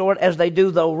unstable distort, as they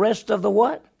do the rest of the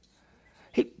what?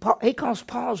 He calls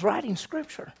Paul's writing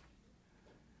Scripture.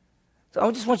 So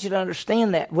I just want you to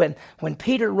understand that when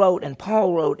Peter wrote and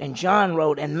Paul wrote and John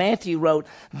wrote and Matthew wrote,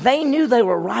 they knew they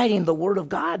were writing the Word of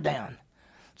God down.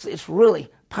 It's really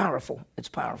powerful. It's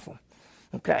powerful.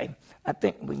 Okay, I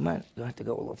think we might have to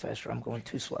go a little faster. I'm going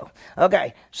too slow.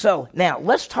 Okay, so now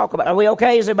let's talk about, are we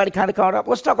okay? Is everybody kind of caught up?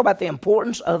 Let's talk about the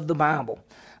importance of the Bible.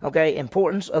 Okay,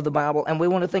 importance of the Bible. And we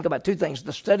want to think about two things,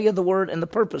 the study of the Word and the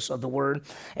purpose of the Word.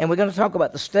 And we're going to talk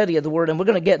about the study of the Word, and we're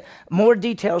going to get more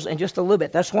details in just a little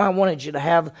bit. That's why I wanted you to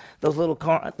have those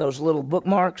little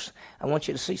bookmarks. I want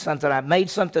you to see something. I've made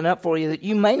something up for you that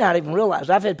you may not even realize.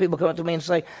 I've had people come up to me and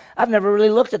say, I've never really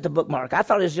looked at the bookmark. I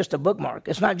thought it was just a bookmark.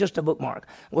 It's not just a bookmark.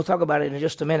 We'll talk about it in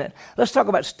just a minute. Let's talk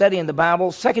about studying the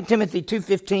Bible. 2 Timothy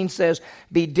 2:15 says,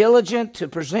 be diligent to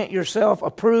present yourself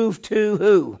approved to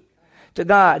who? To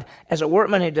God, as a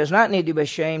workman who does not need to be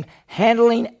ashamed,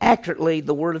 handling accurately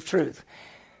the word of truth.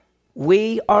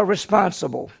 We are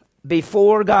responsible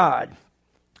before God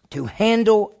to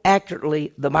handle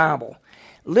accurately the Bible.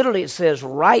 Literally, it says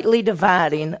rightly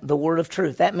dividing the word of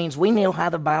truth. That means we know how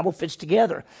the Bible fits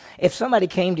together. If somebody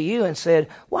came to you and said,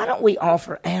 why don't we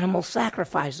offer animal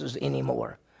sacrifices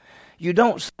anymore? You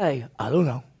don't say, I don't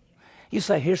know. You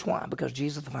say, here's why. Because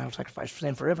Jesus, the final sacrifice for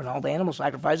sin forever, and all the animal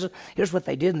sacrifices, here's what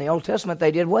they did in the Old Testament.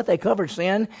 They did what? They covered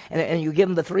sin, and you give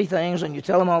them the three things, and you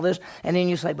tell them all this, and then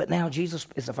you say, but now Jesus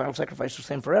is the final sacrifice for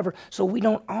sin forever, so we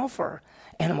don't offer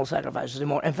animal sacrifices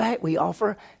anymore. In fact, we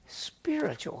offer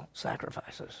spiritual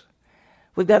sacrifices.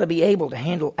 We've got to be able to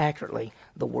handle accurately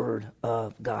the Word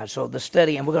of God. So the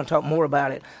study, and we're going to talk more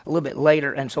about it a little bit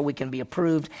later, and so we can be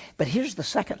approved. But here's the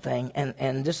second thing,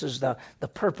 and this is the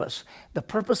purpose. The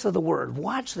purpose of the Word.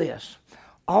 Watch this.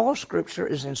 All Scripture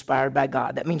is inspired by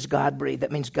God. That means God breathed.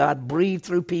 That means God breathed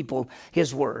through people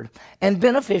His Word. And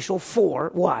beneficial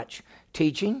for, watch,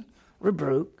 teaching,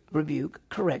 rebuke,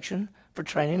 correction, for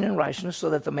training in righteousness, so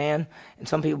that the man, and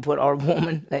some people put our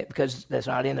woman, because that's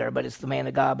not in there, but it's the man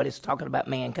of God, but it's talking about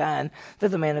mankind, that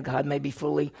the man of God may be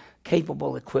fully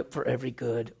capable, equipped for every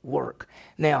good work.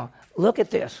 Now, look at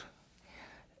this.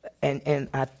 And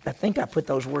I think I put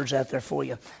those words out there for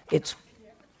you. It's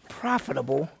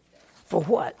profitable for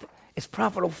what? It's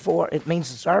profitable for, it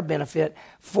means it's our benefit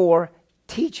for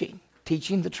teaching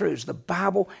the truths. The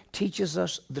Bible teaches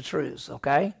us the truths,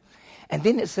 okay? And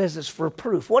then it says it's for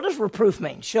proof. What does reproof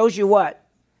mean? Shows you what?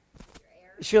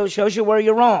 Shows you where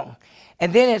you're wrong.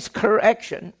 And then it's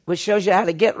correction, which shows you how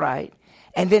to get right.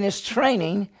 And then it's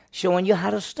training, showing you how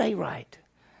to stay right.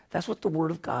 That's what the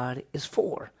Word of God is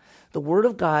for. The Word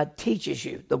of God teaches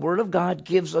you. The Word of God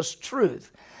gives us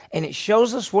truth. And it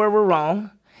shows us where we're wrong.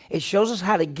 It shows us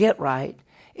how to get right.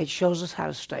 It shows us how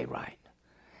to stay right.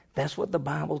 That's what the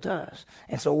Bible does.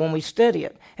 And so when we study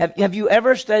it, have you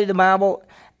ever studied the Bible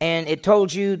and it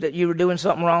told you that you were doing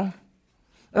something wrong?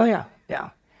 Oh, yeah.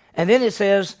 And then it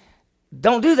says,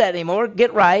 don't do that anymore.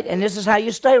 Get right, and this is how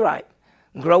you stay right.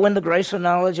 Grow in the grace and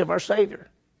knowledge of our Savior.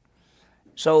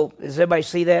 So does everybody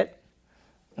see that?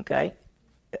 Okay.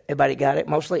 Everybody got it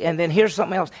mostly? And then here's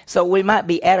something else. So we might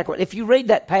be adequate. If you read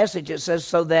that passage, it says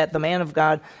so that the man of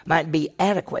God might be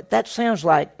adequate. That sounds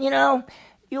like,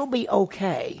 you'll be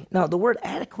okay. No, the word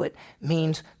adequate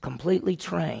means completely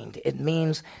trained. It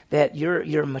means that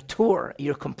you're mature,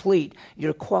 you're complete,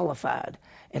 you're qualified.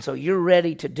 And so you're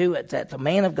ready to do it, that the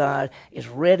man of God is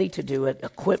ready to do it,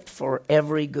 equipped for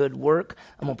every good work.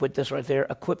 I'm going to put this right there,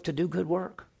 equipped to do good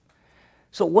work.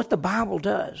 So what the Bible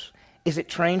does is it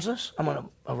trains us. I'm going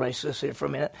to erase this here for a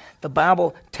minute. The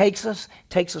Bible takes us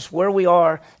where we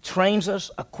are, trains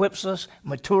us, equips us,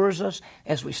 matures us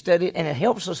as we study it, and it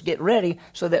helps us get ready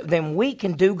so that then we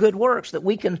can do good works, that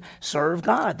we can serve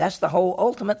God. That's the whole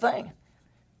ultimate thing.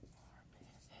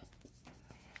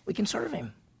 We can serve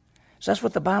Him. So that's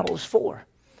what the Bible is for.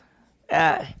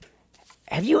 Have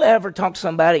you ever talked to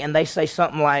somebody and they say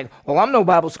something like, well, I'm no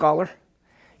Bible scholar?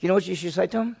 You know what you should say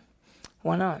to them?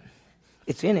 Why not?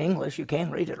 It's in English. You can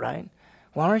read it, right?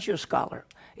 Why aren't you a scholar?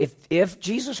 If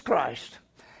Jesus Christ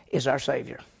is our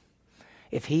Savior,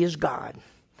 if He is God,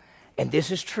 and this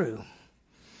is true,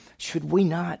 should we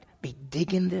not be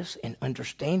digging this and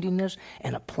understanding this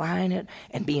and applying it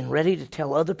and being ready to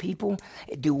tell other people?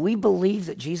 Do we believe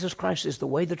that Jesus Christ is the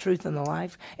way, the truth, and the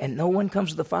life, and no one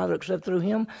comes to the Father except through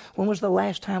Him? When was the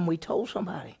last time we told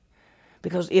somebody?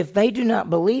 Because if they do not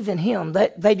believe in Him,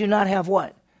 they do not have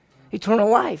what? Eternal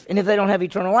life. And if they don't have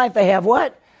eternal life, they have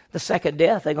what? The second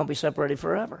death. They're going to be separated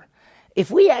forever. If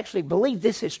we actually believe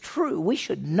this is true, we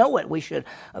should know it. We should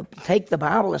take the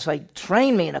Bible and say,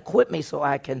 train me and equip me so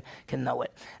I can know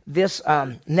it. This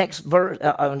next verse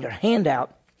on your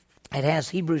handout, it has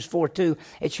Hebrews 4:2.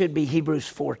 It should be Hebrews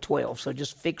 4:12. So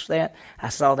just fix that. I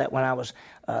saw that when I was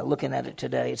looking at it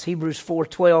today. It's Hebrews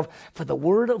 4:12. For the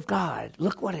word of God,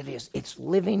 look what it is. It's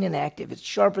living and active. It's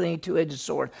sharper than a two-edged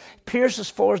sword. Pierces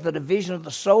forth the division of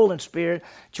the soul and spirit,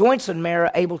 joints and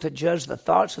marrow, able to judge the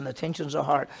thoughts and the intentions of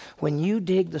the heart. When you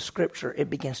dig the Scripture, it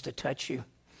begins to touch you.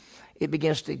 It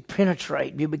begins to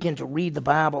penetrate. You begin to read the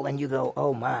Bible and you go,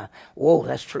 oh my, whoa,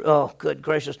 that's true. Oh, good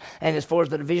gracious. And as far as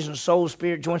the division of soul,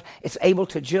 spirit, joints, it's able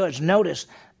to judge. Notice,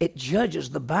 it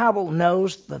judges. The Bible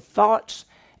knows the thoughts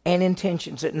and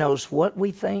intentions. It knows what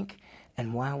we think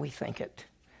and why we think it.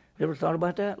 You ever thought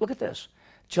about that? Look at this.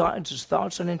 Judges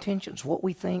thoughts and intentions, what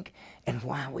we think and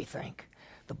why we think.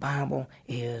 The Bible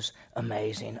is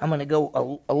amazing. I'm going to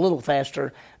go a little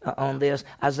faster on this.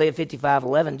 Isaiah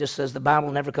 55:11 just says the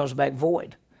Bible never comes back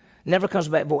void. Never comes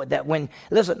back void. That when,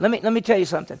 listen, let me tell you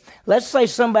something. Let's say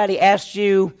somebody asked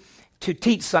you to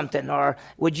teach something, or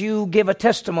would you give a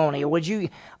testimony, or would you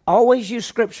always use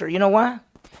Scripture? You know why?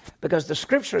 Because the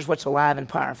Scripture is what's alive and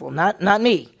powerful, not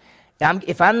me.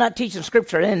 If I'm not teaching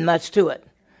Scripture, then much to it.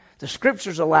 The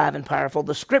Scripture's alive and powerful.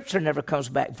 The Scripture never comes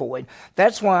back void.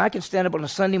 That's why I can stand up on a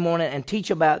Sunday morning and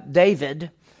teach about David,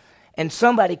 and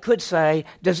somebody could say,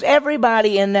 does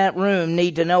everybody in that room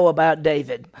need to know about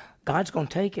David? God's going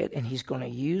to take it, and He's going to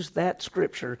use that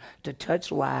Scripture to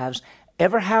touch lives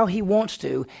ever how He wants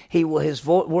to. His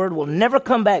word will never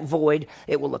come back void.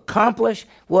 It will accomplish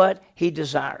what He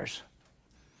desires.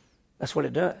 That's what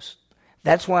it does.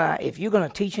 That's why if you're going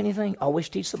to teach anything, always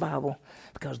teach the Bible,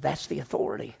 because that's the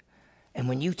authority. And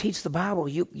when you teach the Bible,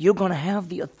 you're going to have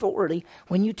the authority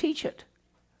when you teach it.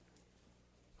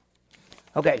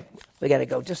 Okay, we got to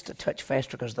go just a touch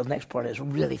faster because the next part is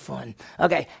really fun.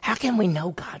 Okay, how can we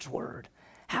know God's Word?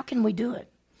 How can we do it?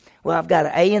 Well, I've got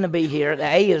an A and a B here. The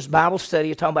A is Bible study.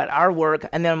 You're talking about our work.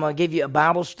 And then I'm going to give you a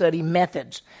Bible study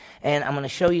methods. And I'm going to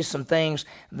show you some things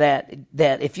that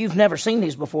if you've never seen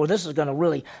these before, this is going to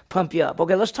really pump you up.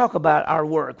 Okay, let's talk about our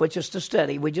work, which is to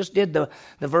study. We just did the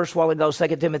verse a while ago,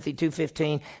 2 Timothy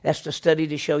 2:15. That's to study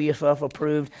to show yourself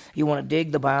approved. You want to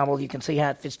dig the Bible. You can see how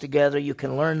it fits together. You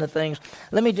can learn the things.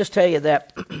 Let me just tell you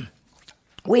that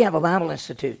we have a Bible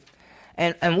Institute.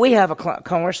 And we have a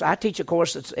course. I teach a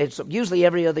course. It's usually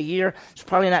every other year. It's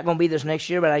probably not going to be this next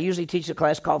year, but I usually teach a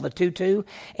class called the 2-2,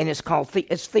 and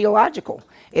it's theological.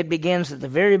 It begins at the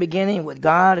very beginning with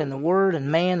God and the Word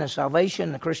and man and salvation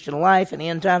and the Christian life and the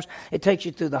end times. It takes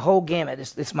you through the whole gamut.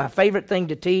 It's my favorite thing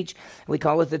to teach. We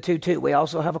call it the 2-2. We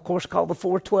also have a course called the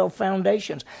 412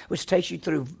 Foundations, which takes you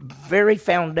through very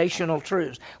foundational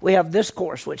truths. We have this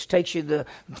course, which takes you the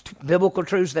biblical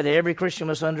truths that every Christian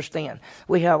must understand.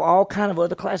 We have all kinds of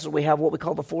other classes. We have what we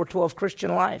call the 412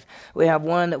 Christian Life. We have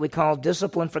one that we call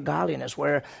Discipline for Godliness,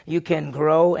 where you can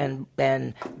grow and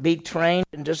be trained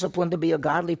and disciplined to be a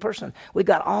godly person. We've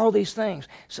got all these things.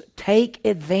 So take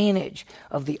advantage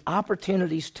of the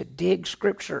opportunities to dig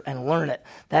Scripture and learn it.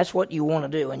 That's what you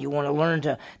want to do, and you want to learn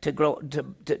to grow to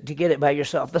get it by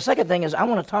yourself. The second thing is I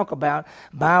want to talk about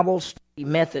Bible study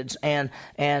methods and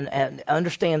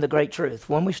understand the great truth.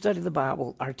 When we study the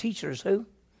Bible, our teachers who?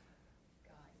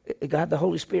 God, the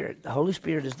Holy Spirit. The Holy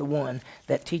Spirit is the one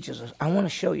that teaches us. I want to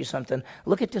show you something.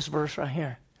 Look at this verse right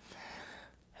here.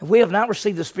 We have not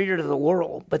received the spirit of the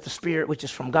world, but the Spirit which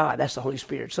is from God. That's the Holy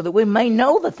Spirit. So that we may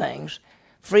know the things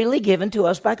freely given to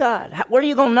us by God. Where are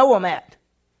you going to know them at?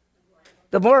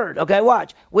 The Word. Okay,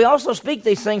 watch. We also speak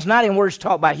these things not in words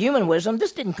taught by human wisdom.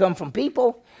 This didn't come from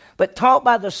people, but taught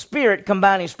by the Spirit,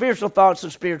 combining spiritual thoughts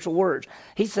and spiritual words.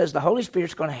 He says the Holy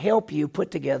Spirit's going to help you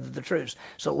put together the truths.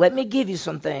 So let me give you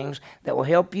some things that will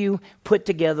help you put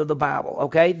together the Bible,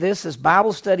 okay? This is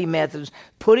Bible study methods,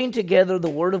 putting together the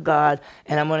Word of God,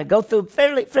 and I'm going to go through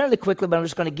fairly quickly, but I'm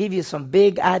just going to give you some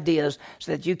big ideas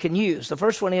so that you can use. The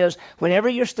first one is, whenever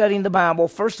you're studying the Bible,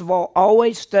 first of all,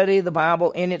 always study the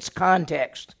Bible in its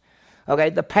context,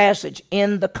 okay? The passage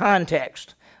in the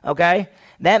context, okay?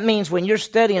 That means when you're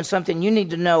studying something, you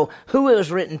need to know who it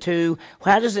was written to,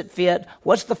 how does it fit,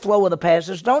 what's the flow of the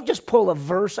passage. Don't just pull a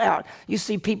verse out. You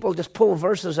see people just pull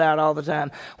verses out all the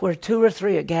time. Where 2 or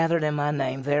 3 are gathered in my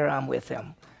name, there I'm with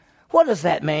them. What does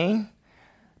that mean?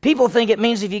 People think it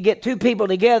means if you get 2 people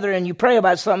together and you pray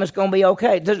about something, it's going to be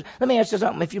okay. Let me ask you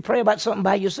something. If you pray about something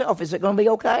by yourself, is it going to be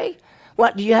okay?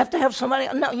 What, do you have to have somebody?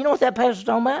 No, you know what that passage is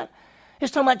talking about?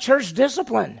 It's talking about church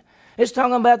discipline. It's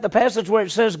talking about the passage where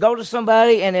it says, go to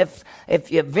somebody, and if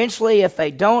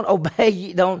they don't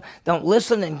obey, don't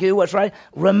listen and do what's right,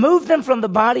 remove them from the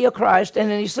body of Christ. And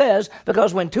then he says,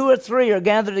 because when 2 or 3 are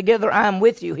gathered together, I'm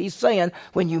with you. He's saying,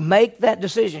 when you make that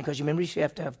decision, because you remember you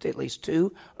have to have at least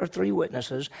 2 or 3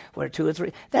 witnesses, where 2 or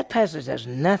 3, that passage has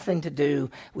nothing to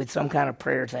do with some kind of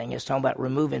prayer thing. It's talking about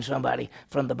removing somebody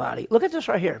from the body. Look at this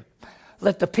right here.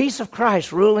 Let the peace of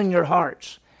Christ rule in your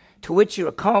hearts, to which you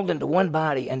are called into one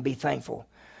body, and be thankful.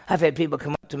 I've had people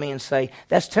come up to me and say,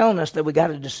 that's telling us that we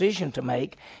got a decision to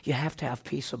make. You have to have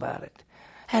peace about it.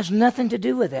 Has nothing to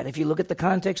do with that. If you look at the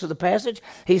context of the passage,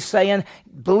 he's saying,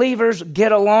 believers,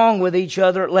 get along with each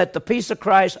other. Let the peace of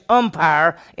Christ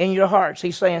umpire in your hearts.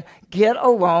 He's saying, get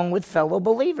along with fellow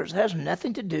believers. It has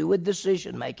nothing to do with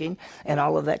decision making and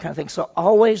all of that kind of thing. So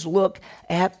always look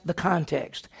at the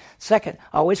context. Second,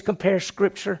 always compare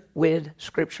Scripture with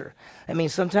Scripture. I mean,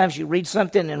 sometimes you read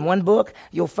something in one book,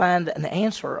 you'll find an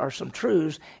answer or some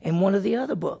truths in one of the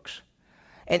other books.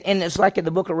 And it's like in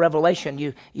the book of Revelation.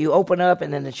 You open up,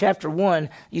 and in the chapter 1,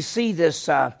 you see this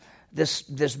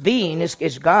being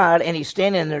is God, and he's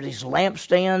standing there, these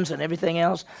lampstands and everything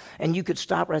else. And you could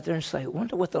stop right there and say, I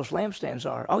wonder what those lampstands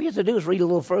are. All you have to do is read a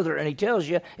little further, and he tells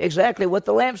you exactly what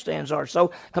the lampstands are.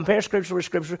 So compare Scripture with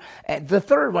Scripture. And the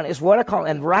third one is what I call,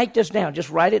 and write this down, just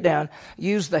write it down,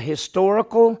 use the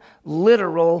historical,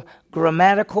 literal,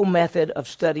 grammatical method of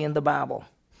studying the Bible.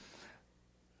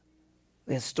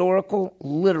 The historical,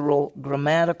 literal,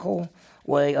 grammatical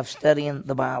way of studying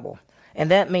the Bible.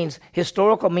 And that means,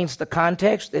 historical means the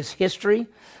context, is history.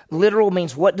 Literal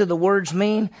means what do the words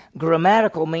mean.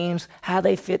 Grammatical means how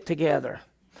they fit together.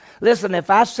 Listen, if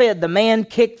I said the man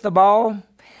kicked the ball,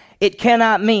 it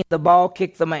cannot mean the ball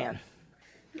kicked the man.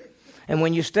 And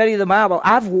when you study the Bible,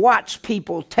 I've watched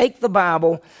people take the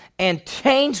Bible and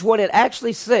change what it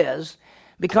actually says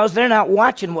because they're not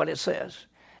watching what it says.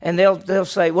 And they'll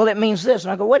say, well, it means this.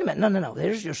 And I go, wait a minute. No.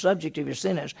 There's your subject of your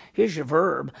sentence. Here's your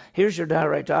verb. Here's your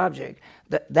direct object.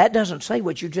 That doesn't say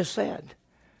what you just said.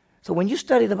 So when you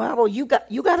study the Bible, you got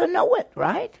to know it,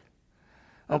 right?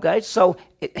 Okay, so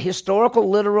historical,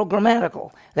 literal,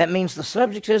 grammatical. That means the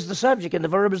subject is the subject, and the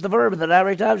verb is the verb, and the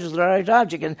direct object is the direct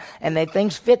object, and they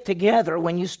things fit together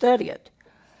when you study it.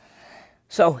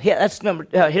 So here's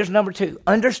number 2.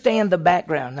 Understand the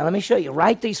background. Now let me show you.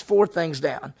 Write these 4 things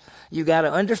down. You got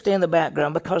to understand the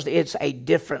background because it's a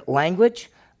different language,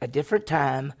 a different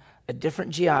time, a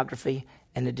different geography,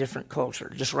 and a different culture.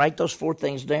 Just write those 4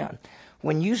 things down.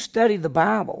 When you study the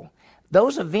Bible,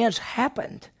 those events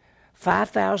happened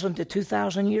 5,000 to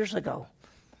 2,000 years ago.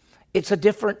 It's a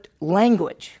different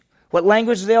language. What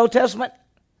language is the Old Testament?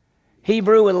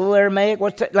 Hebrew with a little Aramaic.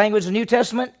 What language is the New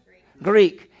Testament?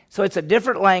 Greek. So it's a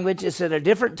different language. It's at a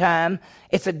different time.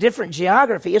 It's a different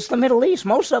geography. It's the Middle East.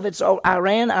 Most of it's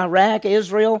Iran, Iraq,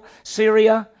 Israel,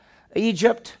 Syria,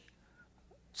 Egypt.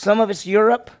 Some of it's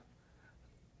Europe.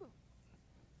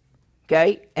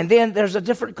 Okay? And then there's a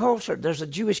different culture. There's a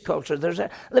Jewish culture.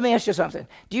 Let me ask you something.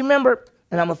 Do you remember,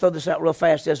 and I'm going to throw this out real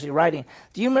fast as you're writing.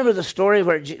 Do you remember the story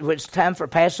where it's time for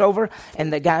Passover?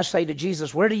 And the guys say to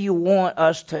Jesus, where do you want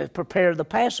us to prepare the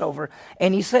Passover?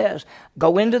 And he says,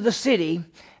 go into the city,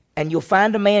 and you'll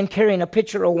find a man carrying a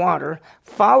pitcher of water.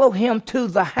 Follow him to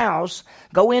the house.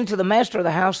 Go into the master of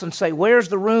the house and say, where's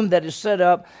the room that is set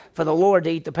up for the Lord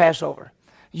to eat the Passover?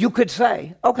 You could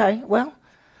say, okay, well,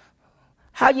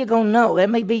 how you going to know? There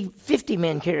may be 50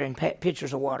 men carrying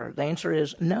pitchers of water. The answer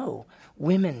is no.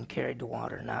 Women carried the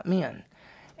water, not men.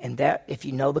 And that, if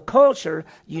you know the culture,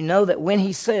 you know that when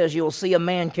he says you'll see a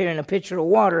man carrying a pitcher of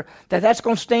water, that's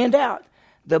going to stand out.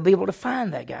 They'll be able to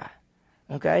find that guy.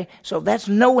 Okay? So that's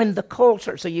knowing the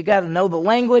culture. So you got to know the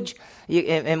language.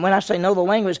 And when I say know the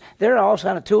language, there are all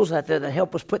kinds of tools out there that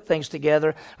help us put things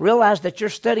together. Realize that you're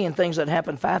studying things that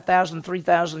happened 5,000,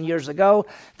 3,000 years ago.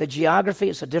 The geography,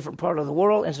 it's a different part of the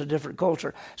world, and it's a different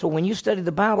culture. So when you study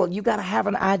the Bible, you got to have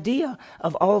an idea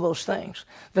of all those things.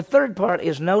 The third part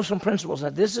is know some principles.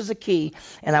 Now, this is a key,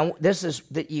 and this is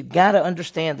that you got to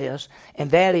understand this, and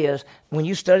that is when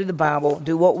you study the Bible,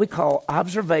 do what we call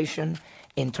observation,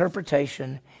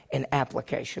 interpretation, and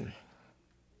application.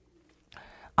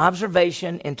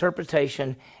 Observation,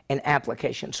 interpretation, and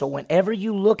application. So whenever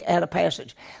you look at a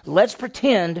passage, let's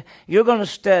pretend you're going to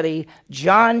study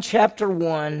John chapter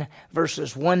 1,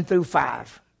 verses 1 through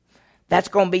 5. That's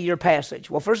going to be your passage.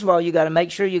 Well, first of all, you got to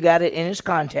make sure you got it in its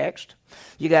context.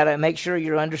 You got to make sure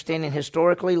you're understanding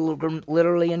historically,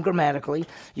 literally, and grammatically.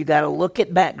 You got to look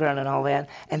at background and all that.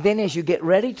 And then as you get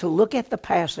ready to look at the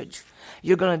passage,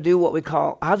 you're going to do what we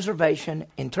call observation,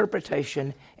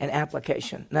 interpretation, and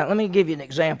application. Now, let me give you an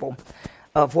example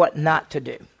of what not to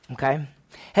do, okay?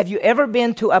 Have you ever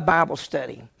been to a Bible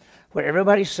study where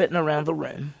everybody's sitting around the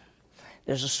room?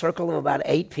 There's a circle of about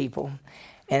 8 people,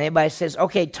 and everybody says,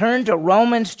 okay, turn to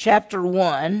Romans chapter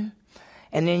 1,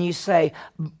 and then you say,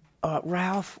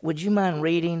 Ralph, would you mind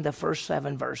reading the first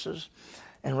 7 verses?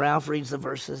 And Ralph reads the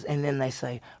verses, and then they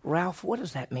say, Ralph, what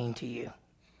does that mean to you?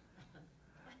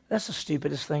 That's the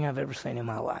stupidest thing I've ever seen in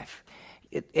my life.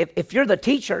 If you're the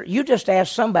teacher, you just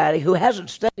ask somebody who hasn't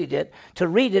studied it to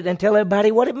read it and tell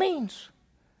everybody what it means.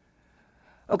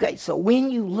 Okay, so when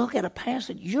you look at a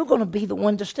passage, you're going to be the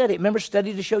one to study it. Remember,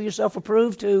 study to show yourself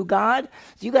approved to God?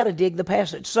 You got to dig the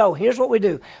passage. So here's what we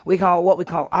do. We call what we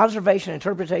call observation,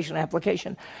 interpretation,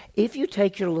 application. If you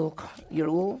take your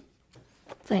little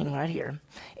thing right here,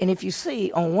 and if you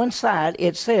see on one side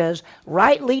it says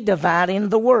rightly dividing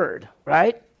the word,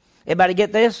 right? Everybody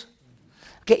get this?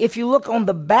 Okay, if you look on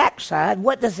the back side,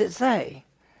 what does it say?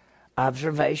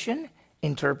 Observation,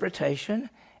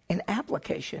 interpretation, and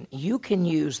application. You can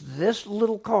use this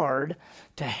little card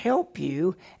to help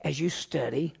you as you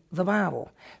study the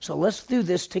Bible. So let's do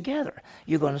this together.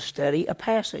 You're going to study a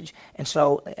passage. And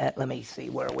so, let me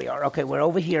see where we are. Okay, we're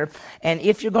over here. And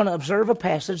if you're going to observe a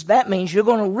passage, that means you're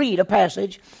going to read a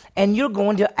passage and you're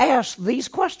going to ask these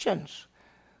questions.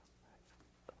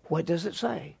 What does it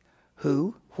say?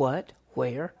 Who, what,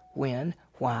 where, when,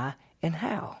 why, and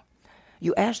how?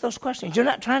 You ask those questions. You're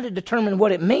not trying to determine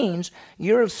what it means.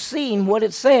 You're seeing what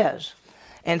it says.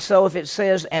 And so if it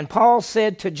says, and Paul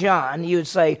said to John, you would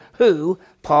say, who?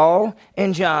 Paul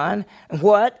and John. And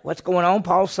what? What's going on?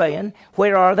 Paul's saying.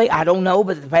 Where are they? I don't know,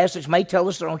 but the passage may tell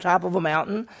us they're on top of a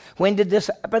mountain. When did this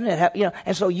happen?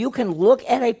 And so you can look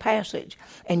at a passage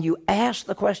and you ask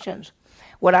the questions.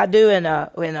 What I do in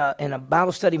a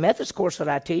Bible study methods course that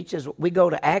I teach is we go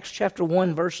to Acts chapter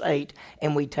 1, verse 8,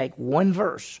 and we take one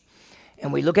verse.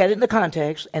 And we look at it in the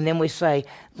context, and then we say,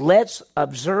 let's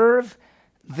observe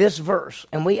this verse.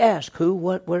 And we ask who,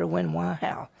 what, where, when, why,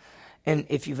 how. And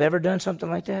if you've ever done something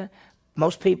like that,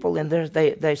 most people in there,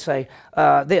 they say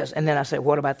this. And then I say,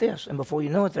 what about this? And before you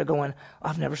know it, they're going,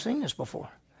 I've never seen this before.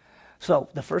 So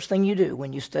the first thing you do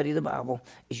when you study the Bible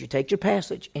is you take your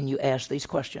passage and you ask these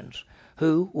questions.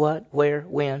 Who, what, where,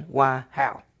 when, why,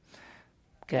 how.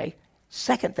 Okay?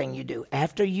 Second thing you do,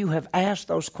 after you have asked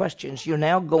those questions, you're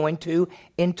now going to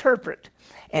interpret.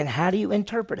 And how do you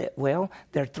interpret it? Well,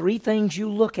 there are 3 things you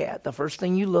look at. The first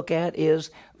thing you look at is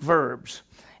verbs.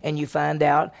 And you find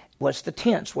out what's the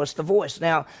tense, what's the voice.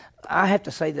 Now, I have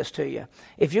to say this to you.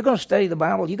 If you're going to study the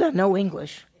Bible, you got to know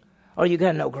English or you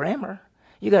got to know grammar.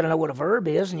 You got to know what a verb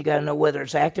is, and you got to know whether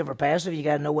it's active or passive. You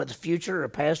got to know whether it's future or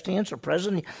past tense or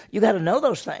present. You got to know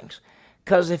those things.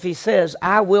 Because if he says,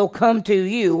 I will come to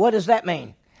you, what does that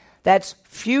mean? That's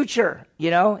future,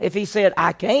 If he said,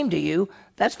 I came to you,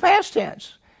 that's past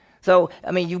tense. So,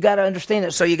 you've got to understand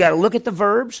that. So you got to look at the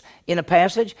verbs in a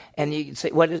passage, and you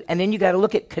say and then you got to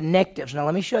look at connectives. Now,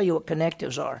 let me show you what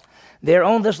connectives are. They're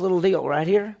on this little deal right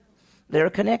here.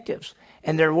 They're connectives.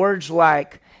 And they're words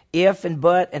like if and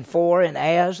but and for and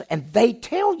as, and they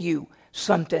tell you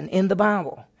something in the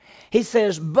Bible. He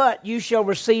says, but you shall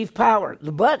receive power.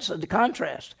 The but's the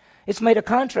contrast. It's made a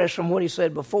contrast from what he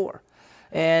said before.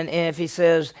 And if he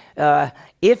says,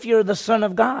 if you're the Son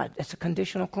of God, it's a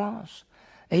conditional clause.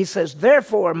 He says,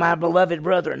 therefore, my beloved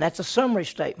brethren, that's a summary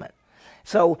statement.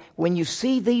 So when you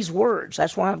see these words,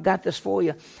 that's why I've got this for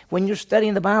you. When you're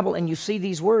studying the Bible and you see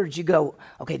these words, you go,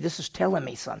 okay, this is telling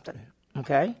me something,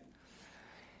 okay?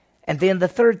 And then the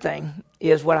third thing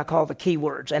is what I call the key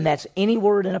words, and that's any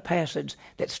word in a passage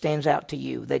that stands out to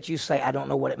you, that you say, I don't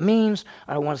know what it means,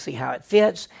 I want to see how it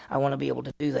fits, I want to be able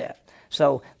to do that.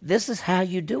 So this is how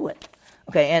you do it.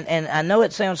 Okay, and I know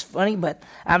it sounds funny, but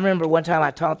I remember one time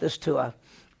I taught this to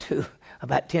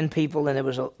about 10 people, and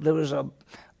there was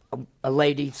a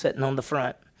lady sitting on the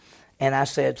front, and I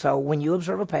said, so when you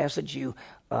observe a passage, you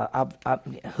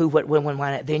who, what, when,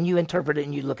 why not, then you interpret it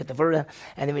and you look at the verb,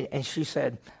 and she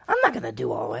said, I'm not going to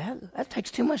do all that. That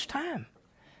takes too much time.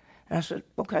 And I said,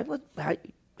 okay, well,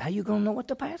 how you going to know what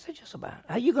the passage is about?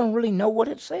 How you going to really know what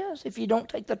it says if you don't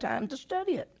take the time to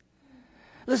study it?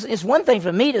 Listen, it's one thing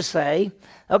for me to say,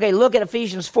 okay, look at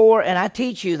Ephesians 4 and I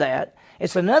teach you that.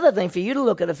 It's another thing for you to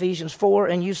look at Ephesians 4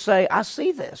 and you say, I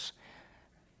see this.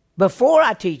 Before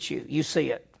I teach you, you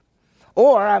see it.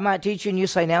 Or I might teach you and you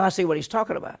say, now I see what he's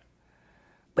talking about.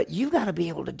 But you've got to be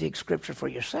able to dig Scripture for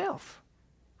yourself,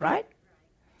 right?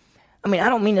 I mean, I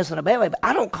don't mean this in a bad way, but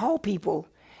I don't call people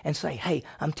and say, hey,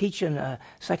 I'm teaching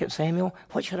 2 Samuel.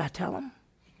 What should I tell them?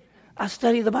 I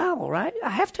study the Bible, right?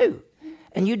 I have to.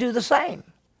 And you do the same.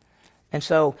 And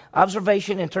so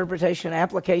observation, interpretation,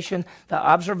 application. The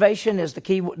observation is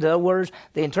the words.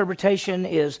 The interpretation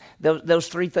is those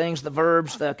three things, the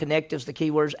verbs, the connectives, the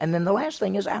key words. And then the last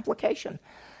thing is application.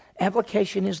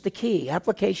 Application is the key.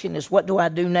 Application is what do I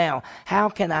do now? How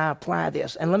can I apply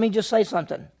this? And let me just say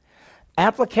something.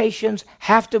 Applications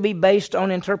have to be based on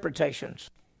interpretations.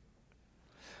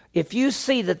 If you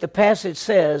see that the passage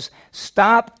says,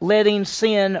 stop letting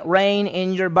sin reign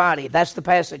in your body, that's the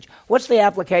passage. What's the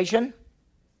application?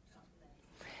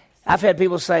 I've had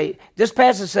people say, this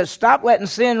passage says, stop letting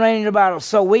sin reign in your body,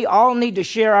 so we all need to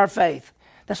share our faith.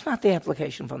 That's not the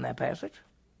application from that passage.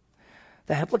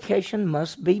 The application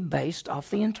must be based off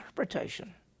the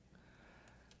interpretation.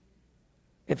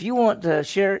 If you want to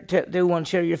share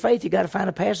your faith, you got to find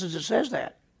a passage that says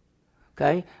that.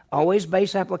 Okay? Always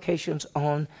base applications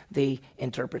on the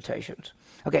interpretations.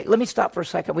 Okay, let me stop for a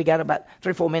second. We got about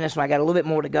 3 or 4 minutes, and I got a little bit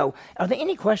more to go. Are there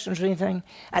any questions or anything?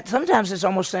 Sometimes this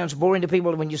almost sounds boring to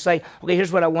people when you say, okay,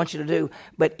 here's what I want you to do.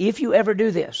 But if you ever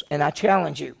do this, and I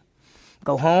challenge you,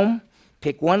 go home,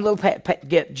 pick one little,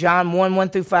 get John 1, 1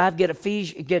 through 5,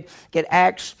 get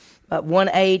Acts 1,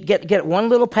 8, get one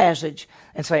little passage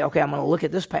and say, okay, I'm going to look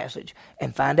at this passage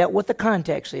and find out what the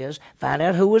context is, find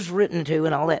out who it was written to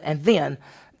and all that, and then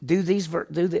do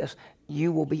this.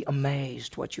 You will be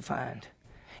amazed what you find.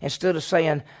 Instead of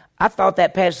saying, I thought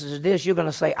that passage is this, you're going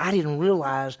to say, I didn't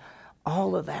realize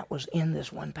all of that was in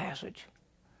this one passage.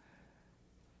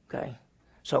 Okay?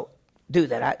 So do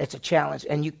that. It's a challenge.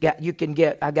 And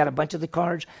I got a bunch of the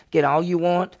cards. Get all you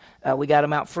want. We got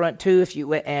them out front too. If you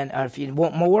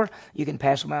want more, you can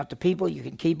pass them out to people. You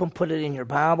can keep them, put it in your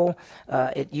Bible.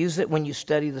 Use it when you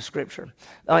study the Scripture.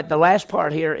 The last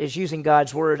part here is using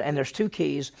God's Word, and there's 2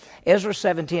 keys. Ezra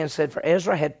 7:10 said, for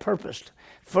Ezra had purposed,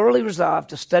 thoroughly resolved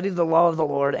to study the law of the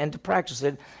Lord and to practice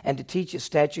it and to teach its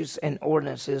statutes and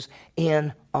ordinances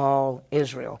in all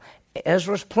Israel.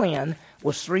 Ezra's plan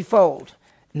was threefold.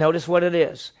 Notice what it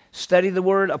is. Study the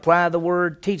Word, apply the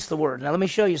Word, teach the Word. Now let me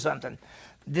show you something.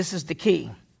 This is the key.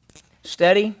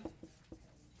 Study,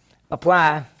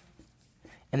 apply,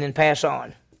 and then pass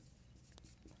on.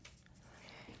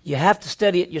 You have to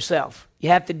study it yourself. You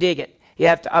have to dig it. You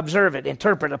have to observe it,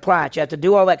 interpret, apply it. You have to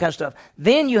do all that kind of stuff.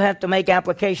 Then you have to make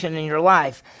application in your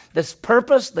life. The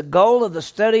purpose, the goal of the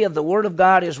study of the Word of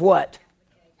God is what?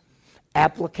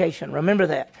 Application. Remember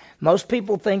that. Most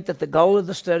people think that the goal of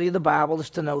the study of the Bible is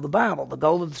to know the Bible. The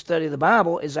goal of the study of the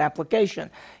Bible is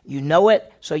application. You know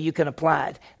it so you can apply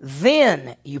it.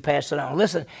 Then you pass it on.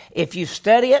 Listen, if you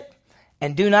study it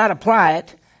and do not apply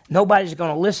it, nobody's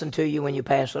going to listen to you when you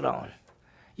pass it on.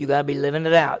 You got to be living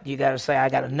it out. You got to say, I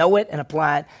got to know it and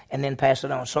apply it and then pass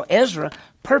it on. So Ezra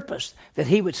purposed that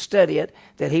he would study it,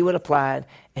 that he would apply it,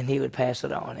 and he would pass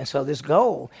it on. And so this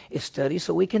goal is study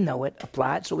so we can know it,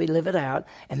 apply it so we live it out,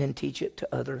 and then teach it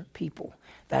to other people.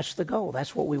 That's the goal.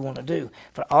 That's what we want to do.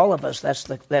 For all of us, that's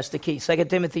the key. 2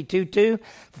 Timothy 2:2,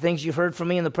 the things you've heard from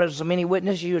me in the presence of many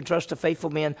witnesses, you entrust to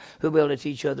faithful men who will be able to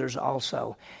teach others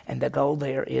also. And the goal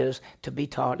there is to be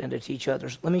taught and to teach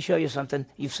others. Let me show you something.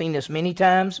 You've seen this many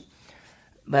times,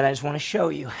 but I just want to show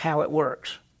you how it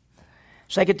works.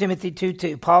 2 Timothy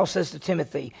 2:2, Paul says to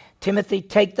Timothy, Timothy,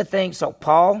 take the things. So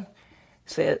Paul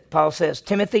says,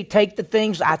 Timothy, take the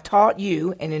things I taught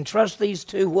you and entrust these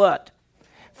to what?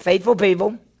 Faithful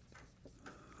people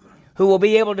who will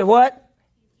be able to what?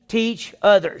 Teach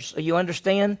others. You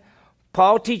understand?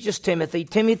 Paul teaches Timothy.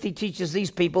 Timothy teaches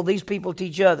these people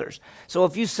teach others. So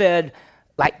if you said,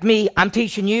 like me, I'm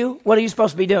teaching you, what are you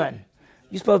supposed to be doing?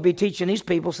 You're supposed to be teaching these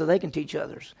people so they can teach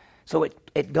others. So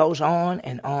it goes on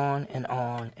and on and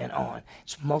on and on.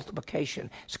 It's multiplication.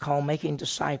 It's called making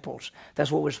disciples.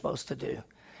 That's what we're supposed to do.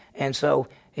 And so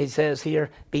it says here,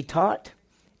 be taught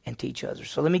and teach others.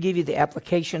 So let me give you the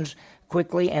applications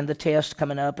quickly and the test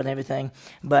coming up and everything.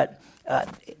 But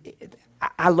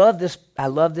I love this. I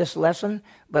love this lesson.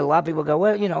 But a lot of people go,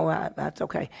 well, that's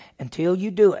okay. Until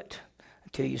you do it,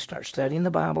 until you start studying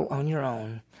the Bible on your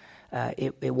own,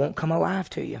 it won't come alive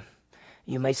to you.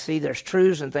 You may see there's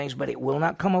truths and things, but it will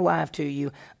not come alive to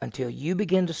you until you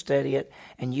begin to study it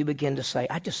and you begin to say,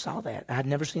 I just saw that. I'd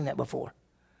never seen that before.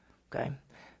 Okay?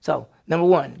 So, number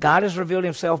one, God has revealed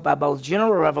himself by both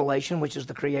general revelation, which is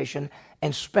the creation,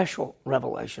 and special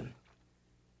revelation,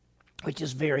 which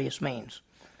is various means.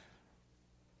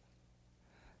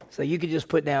 So you could just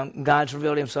put down, God's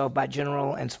revealed himself by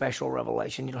general and special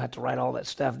revelation. You don't have to write all that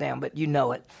stuff down, but you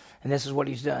know it, and this is what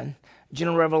he's done.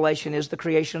 General revelation is the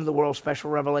creation of the world. Special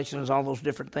revelation is all those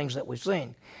different things that we've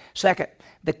seen. Second,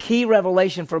 the key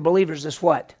revelation for believers is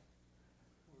what?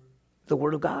 The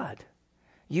Word of God.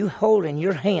 You hold in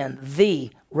your hand the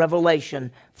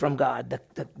revelation from God,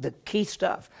 the key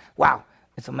stuff. Wow,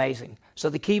 it's amazing. So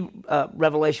the key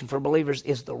revelation for believers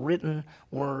is the written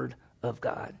Word of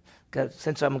God. Because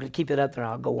since I'm going to keep it up there,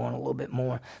 I'll go on a little bit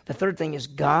more. The third thing is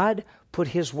God put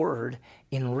his Word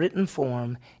in written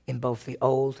form in both the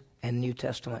Old and New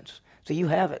Testaments. So you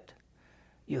have it.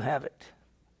 You have it.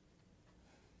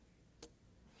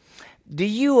 Do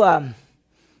you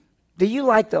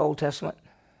like the Old Testament?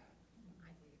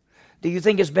 Do you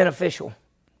think it's beneficial?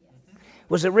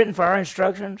 Was it written for our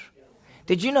instructions?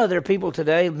 Did you know there are people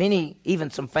today, many,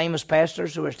 even some famous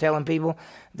pastors, who are telling people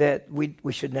that we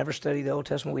should never study the Old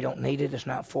Testament. We don't need it. It's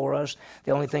not for us.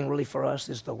 The only thing really for us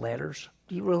is the letters.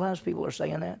 Do you realize people are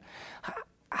saying that?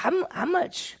 How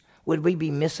much would we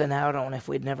be missing out on if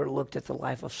we'd never looked at the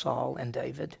life of Saul and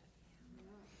David?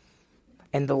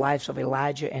 And the lives of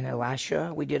Elijah and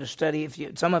Elisha. We did a study.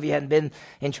 Some of you hadn't been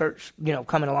in church,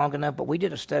 coming along enough, but we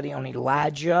did a study on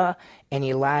Elijah and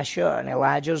Elisha. And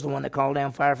Elijah is the one that called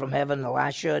down fire from heaven. And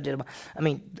Elisha did. I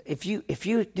mean, if you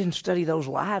didn't study those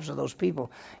lives of those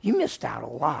people, you missed out a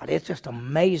lot. It's just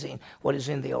amazing what is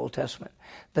in the Old Testament.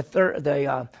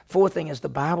 The fourth thing is the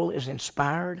Bible is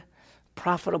inspired,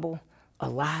 profitable,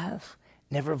 alive,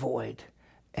 never void,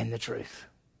 and the truth.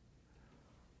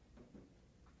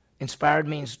 Inspired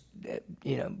means,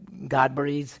 God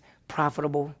breathed,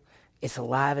 profitable. It's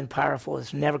alive and powerful.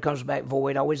 It never comes back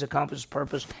void, always accomplishes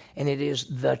purpose, and it is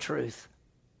the truth.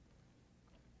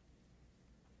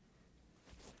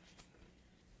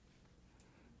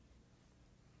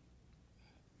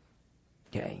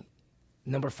 Okay,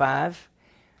 number 5.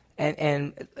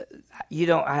 And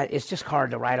it's just hard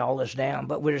to write all this down,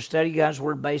 but we're to study God's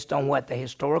Word based on what? The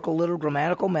historical literal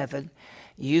grammatical method,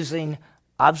 using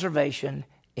observation,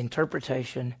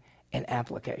 interpretation, and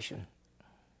application.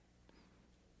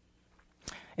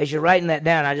 As you're writing that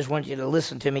down, I just want you to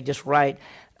listen to me. Just write.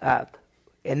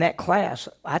 In that class,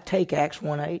 I take Acts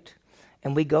 1:8,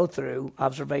 and we go through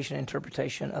observation and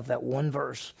interpretation of that one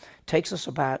verse. It takes us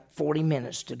about 40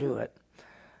 minutes to do it.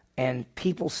 And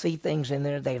people see things in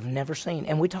there they've never seen.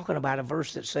 And we're talking about a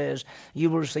verse that says, you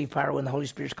will receive power when the Holy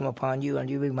Spirit's come upon you, and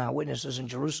you will be my witnesses in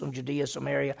Jerusalem, Judea,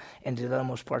 Samaria, and to the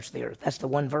uttermost parts of the earth. That's the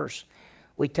one verse.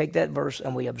 We take that verse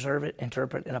and we observe it,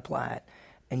 interpret, and apply it.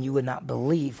 And you would not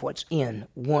believe what's in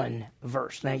one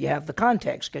verse. Now, you have the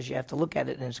context, because you have to look at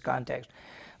it in its context.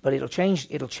 But it'll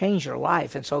change your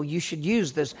life. And so you should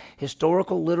use this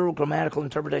historical, literal, grammatical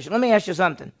interpretation. Let me ask you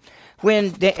something.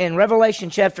 When in Revelation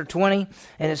chapter 20,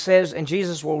 and it says, and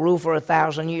Jesus will rule for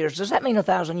 1,000 years, does that mean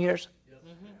 1,000 years?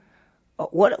 Yes.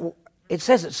 What? It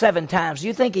says it 7 times. Do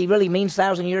you think he really means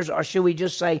 1,000 years, or should we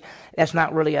just say that's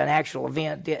not really an actual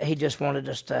event? He just wanted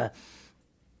us to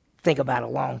think about a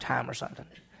long time or something.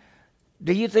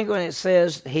 Do you think when it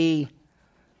says he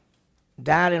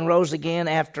died and rose again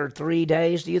after 3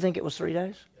 days, do you think it was 3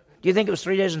 days? Do you think it was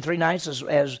 3 days and 3 nights,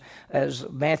 as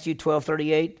Matthew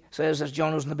 12:38 says, as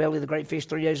Jonah was in the belly of the great fish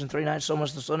 3 days and 3 nights, so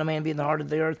must the Son of Man be in the heart of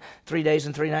the earth 3 days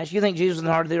and 3 nights? Do you think Jesus was in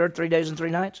the heart of the earth 3 days and 3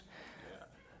 nights?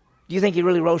 Do you think he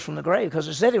really rose from the grave? Because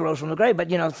it said he rose from the grave, but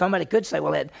somebody could say,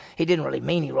 well, he didn't really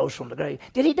mean he rose from the grave.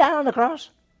 Did he die on the cross?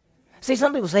 See,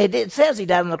 some people say it says he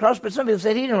died on the cross, but some people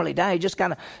say he didn't really die. He just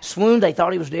kind of swooned. They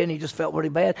thought he was dead, and he just felt pretty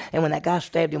bad. And when that guy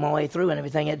stabbed him all the way through and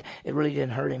everything, it really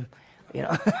didn't hurt him.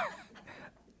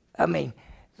 I mean,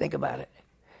 think about it.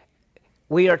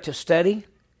 We are to study,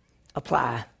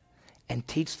 apply, and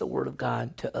teach the Word of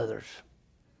God to others.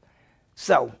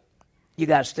 So, you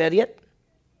got to study it,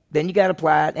 then you got to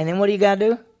apply it, and then what do you got to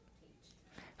do?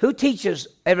 Who teaches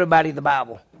everybody the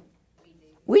Bible?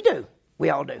 We do.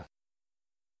 We all do.